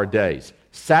all our days.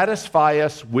 Satisfy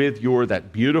us with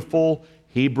that beautiful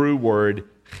Hebrew word,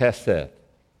 chesed.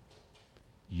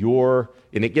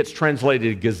 And it gets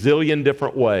translated a gazillion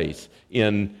different ways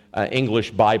in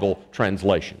English Bible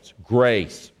translations.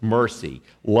 Grace, mercy,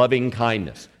 loving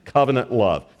kindness, covenant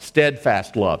love,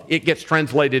 steadfast love. It gets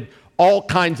translated all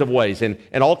kinds of ways, and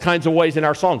all kinds of ways in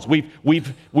our songs.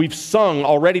 We've sung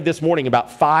already this morning about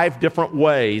 5 different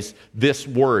ways this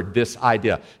word, this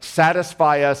idea.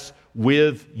 Satisfy us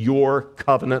with your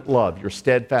covenant love, your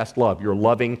steadfast love, your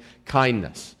loving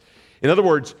kindness. In other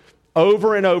words,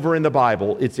 over and over in the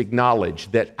Bible, it's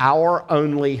acknowledged that our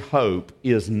only hope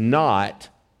is not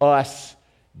us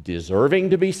deserving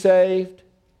to be saved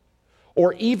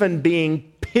or even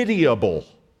being pitiable.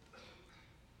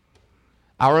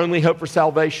 Our only hope for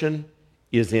salvation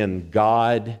is in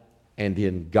God and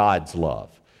in God's love.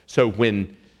 So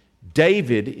when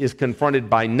David is confronted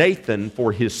by Nathan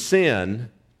for his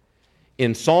sin,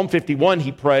 in Psalm 51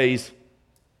 he prays,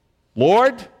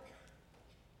 Lord,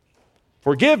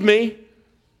 forgive me.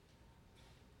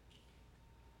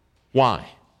 Why?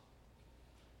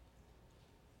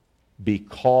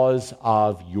 Because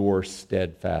of your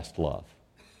steadfast love.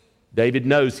 David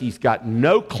knows he's got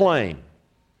no claim.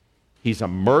 He's a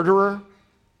murderer.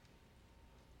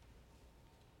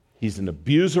 He's an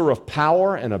abuser of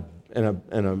power and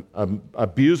an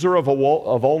abuser of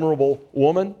a vulnerable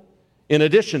woman, in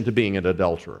addition to being an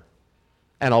adulterer.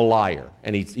 and a liar.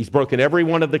 And he's broken every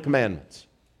one of the commandments.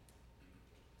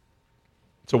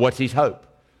 So what's his hope?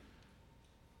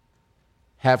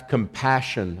 Have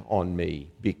compassion on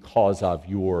me because of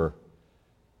your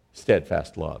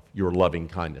steadfast love, your loving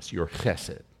kindness, your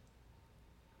chesed.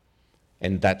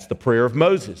 And that's the prayer of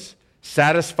Moses.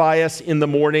 Satisfy us in the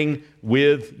morning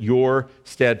with your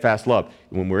steadfast love.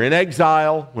 When we're in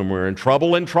exile, when we're in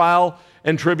trouble and trial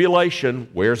and tribulation,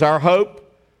 where's our hope?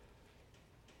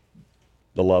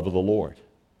 The love of the Lord,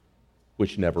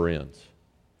 which never ends.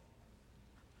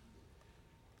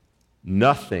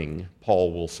 Nothing,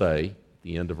 Paul will say at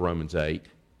the end of Romans 8,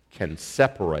 can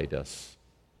separate us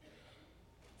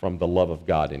from the love of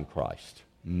God in Christ.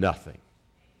 Nothing.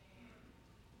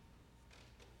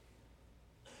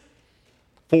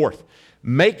 Fourth,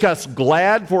 make us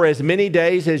glad for as many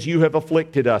days as you have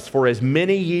afflicted us, for as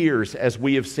many years as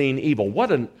we have seen evil.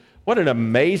 What an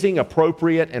amazing,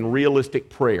 appropriate, and realistic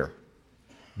prayer.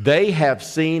 They have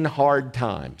seen hard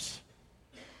times.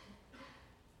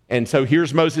 And so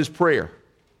here's Moses' prayer.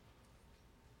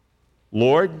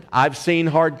 Lord, I've seen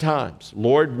hard times.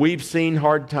 Lord, we've seen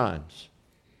hard times.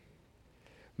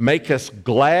 Make us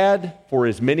glad for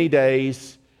as many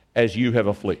days as you have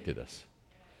afflicted us.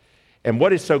 And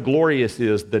what is so glorious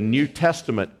is the New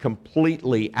Testament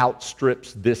completely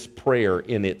outstrips this prayer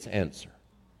in its answer.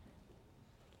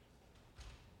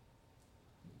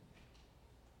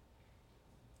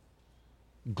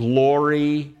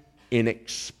 Glory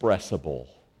inexpressible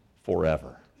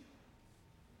forever.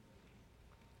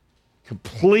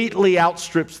 Completely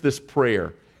outstrips this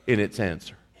prayer in its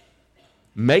answer.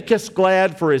 Make us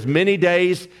glad for as many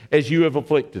days as you have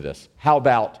afflicted us. How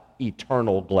about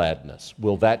eternal gladness?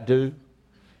 Will that do?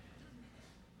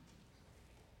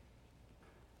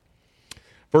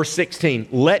 Verse 16,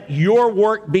 let your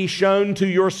work be shown to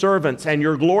your servants and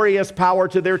your glorious power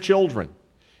to their children.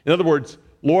 In other words,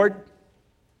 Lord,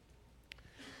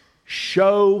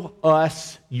 show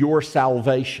us your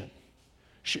salvation.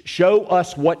 Show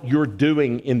us what you're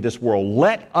doing in this world.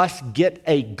 Let us get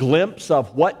a glimpse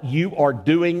of what you are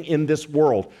doing in this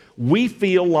world. We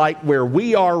feel like where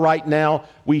we are right now,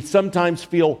 we sometimes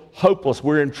feel hopeless.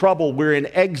 We're in trouble. We're in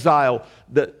exile.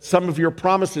 Some of your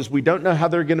promises, we don't know how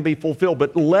they're going to be fulfilled,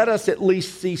 but let us at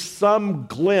least see some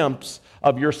glimpse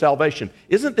of your salvation.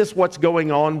 Isn't this what's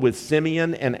going on with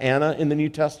Simeon and Anna in the New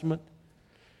Testament?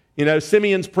 You know,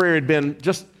 Simeon's prayer had been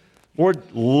just, Lord,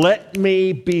 let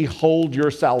me behold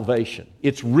your salvation.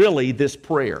 It's really this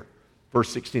prayer. Verse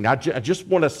 16, I just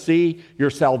want to see your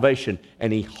salvation.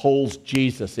 And he holds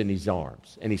Jesus in his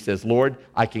arms. And he says, Lord,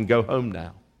 I can go home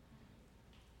now.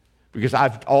 Because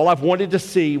all I've wanted to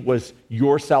see was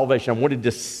your salvation. I wanted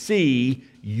to see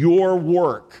your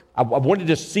work. I wanted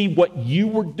to see what you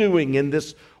were doing in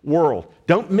this world.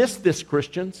 Don't miss this,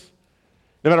 Christians.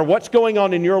 No matter what's going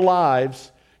on in your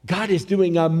lives, God is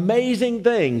doing amazing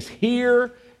things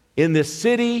here in this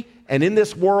city and in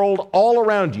this world all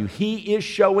around you. He is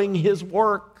showing his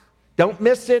work. Don't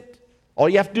miss it. All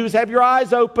you have to do is have your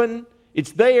eyes open.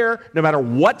 It's there. No matter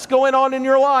what's going on in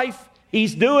your life,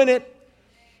 he's doing it.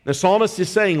 The psalmist is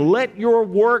saying, let your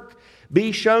work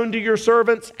be shown to your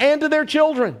servants and to their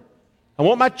children. I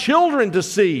want my children to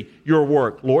see your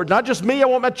work, Lord. Not just me, I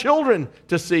want my children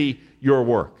to see your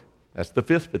work. That's the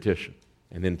fifth petition.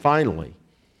 And then finally,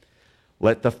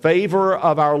 let the favor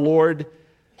of our Lord,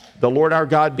 the Lord our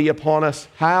God, be upon us.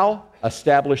 How?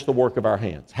 Establish the work of our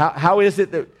hands. How is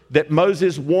it that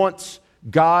Moses wants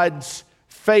God's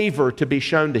favor to be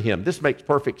shown to him? This makes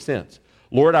perfect sense.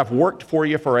 Lord, I've worked for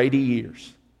you for 80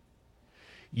 years.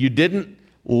 You didn't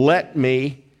let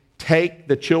me take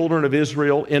the children of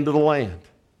Israel into the land.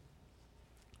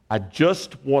 I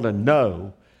just want to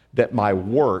know that my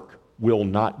work will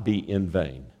not be in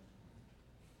vain.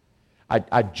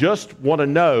 I just want to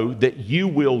know that you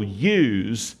will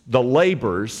use the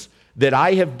labors that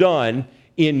I have done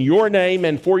in your name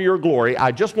and for your glory.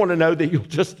 I just want to know that you'll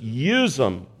just use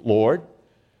them, Lord.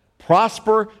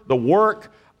 Prosper the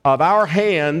work of our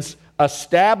hands.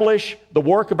 Establish the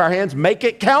work of our hands. Make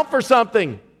it count for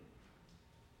something.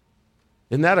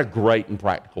 Isn't that a great and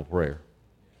practical prayer?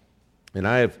 And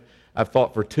I've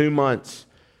thought for 2 months,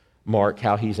 Mark,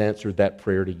 how he's answered that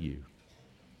prayer to you.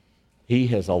 He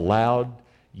has allowed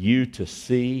you to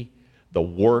see the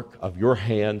work of your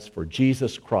hands for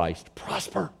Jesus Christ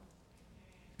prosper.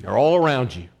 They're all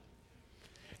around you.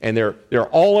 And they're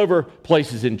all over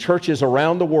places in churches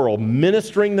around the world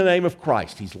ministering the name of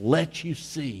Christ. He's let you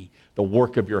see the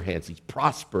work of your hands. He's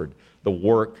prospered the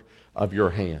work of your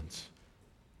hands.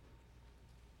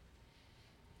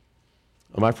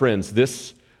 My friends,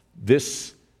 this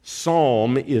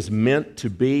psalm is meant to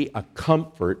be a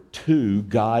comfort to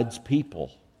God's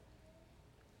people.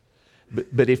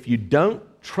 But if you don't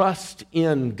trust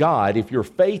in God, if your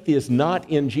faith is not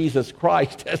in Jesus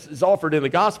Christ as is offered in the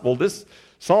gospel, this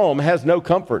psalm has no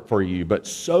comfort for you, but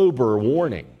sober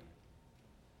warning.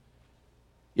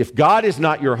 If God is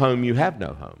not your home, you have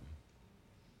no home.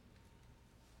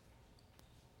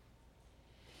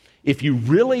 If you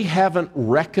really haven't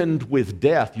reckoned with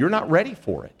death, you're not ready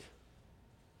for it.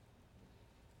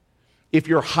 If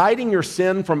you're hiding your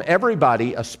sin from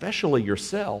everybody, especially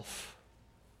yourself,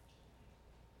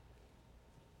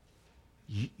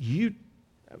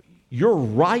 you're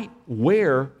right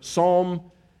where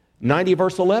Psalm 90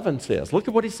 verse 11 says. Look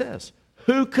at what he says.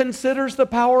 Who considers the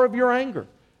power of your anger?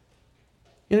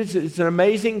 And it's an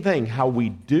amazing thing how we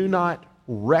do not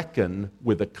reckon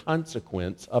with the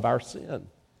consequence of our sin.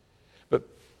 But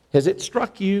has it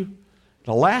struck you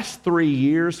the last 3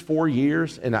 years, 4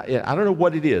 years, and I don't know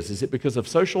what it is. Is it because of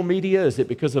social media? Is it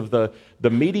because of the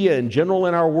media in general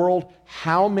in our world?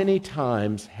 How many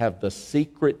times have the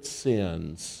secret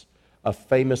sins of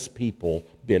famous people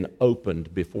been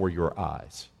opened before your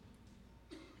eyes?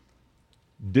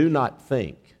 Do not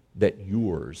think that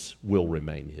yours will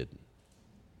remain hidden.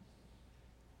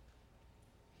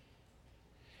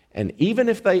 And even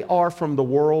if they are from the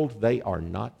world, they are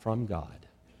not from God.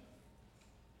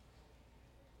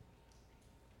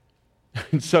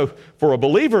 And so for a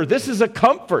believer, this is a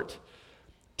comfort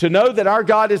to know that our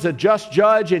God is a just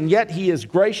judge and yet He is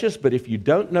gracious. But if you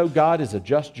don't know God as a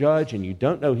just judge and you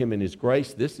don't know Him in His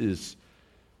grace, this is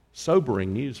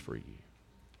sobering news for you.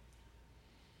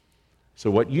 So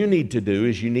what you need to do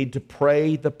is you need to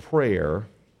pray the prayer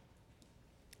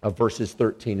of verses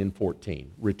 13 and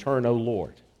 14. Return, O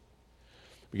Lord.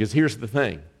 Because here's the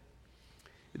thing.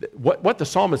 What the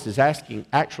psalmist is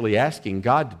actually asking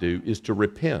God to do is to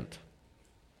repent.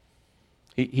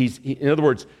 In other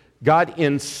words, God,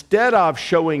 instead of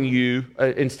showing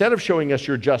us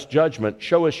your just judgment,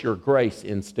 show us your grace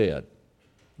instead.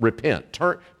 Repent.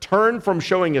 Turn from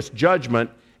showing us judgment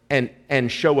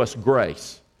and show us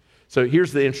grace. So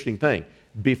here's the interesting thing.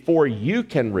 Before you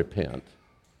can repent,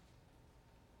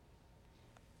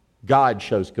 God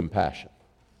shows compassion.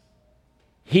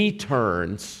 He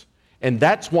turns, and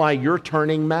that's why your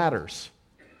turning matters.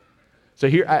 So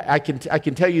here, I can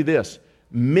tell you this.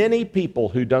 Many people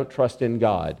who don't trust in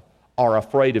God are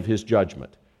afraid of His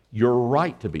judgment. You're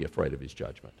right to be afraid of His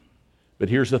judgment. But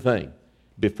here's the thing.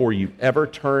 Before you ever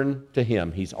turn to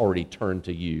Him, He's already turned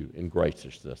to you in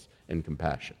graciousness and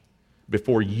compassion.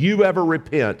 Before you ever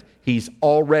repent,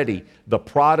 the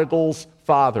prodigal's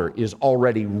father is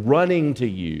already running to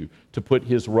you to put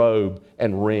his robe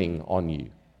and ring on you.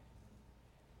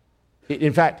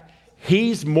 In fact,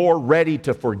 He's more ready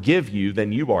to forgive you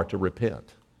than you are to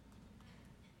repent.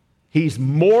 He's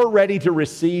more ready to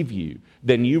receive you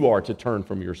than you are to turn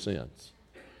from your sins.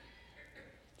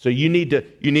 So you need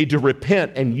to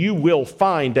repent, and you will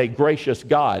find a gracious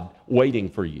God waiting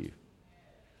for you.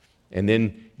 And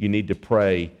then you need to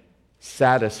pray,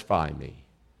 satisfy me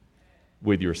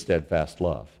with your steadfast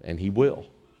love. And He will.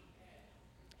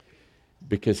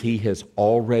 Because He has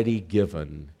already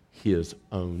given His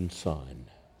own Son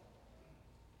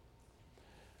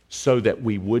so that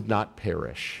we would not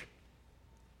perish,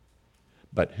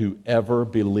 but whoever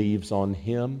believes on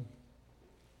Him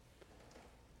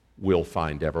will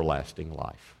find everlasting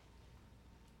life.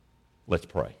 Let's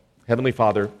pray. Heavenly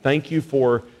Father, thank you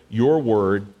for your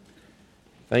word.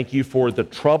 Thank you for the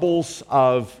troubles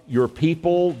of your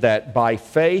people that by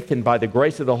faith and by the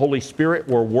grace of the Holy Spirit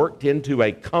were worked into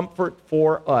a comfort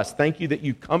for us. Thank you that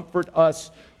you comfort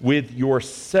us with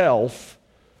yourself.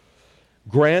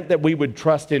 Grant that we would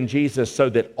trust in Jesus so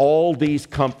that all these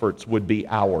comforts would be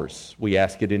ours. We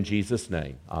ask it in Jesus'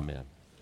 name. Amen.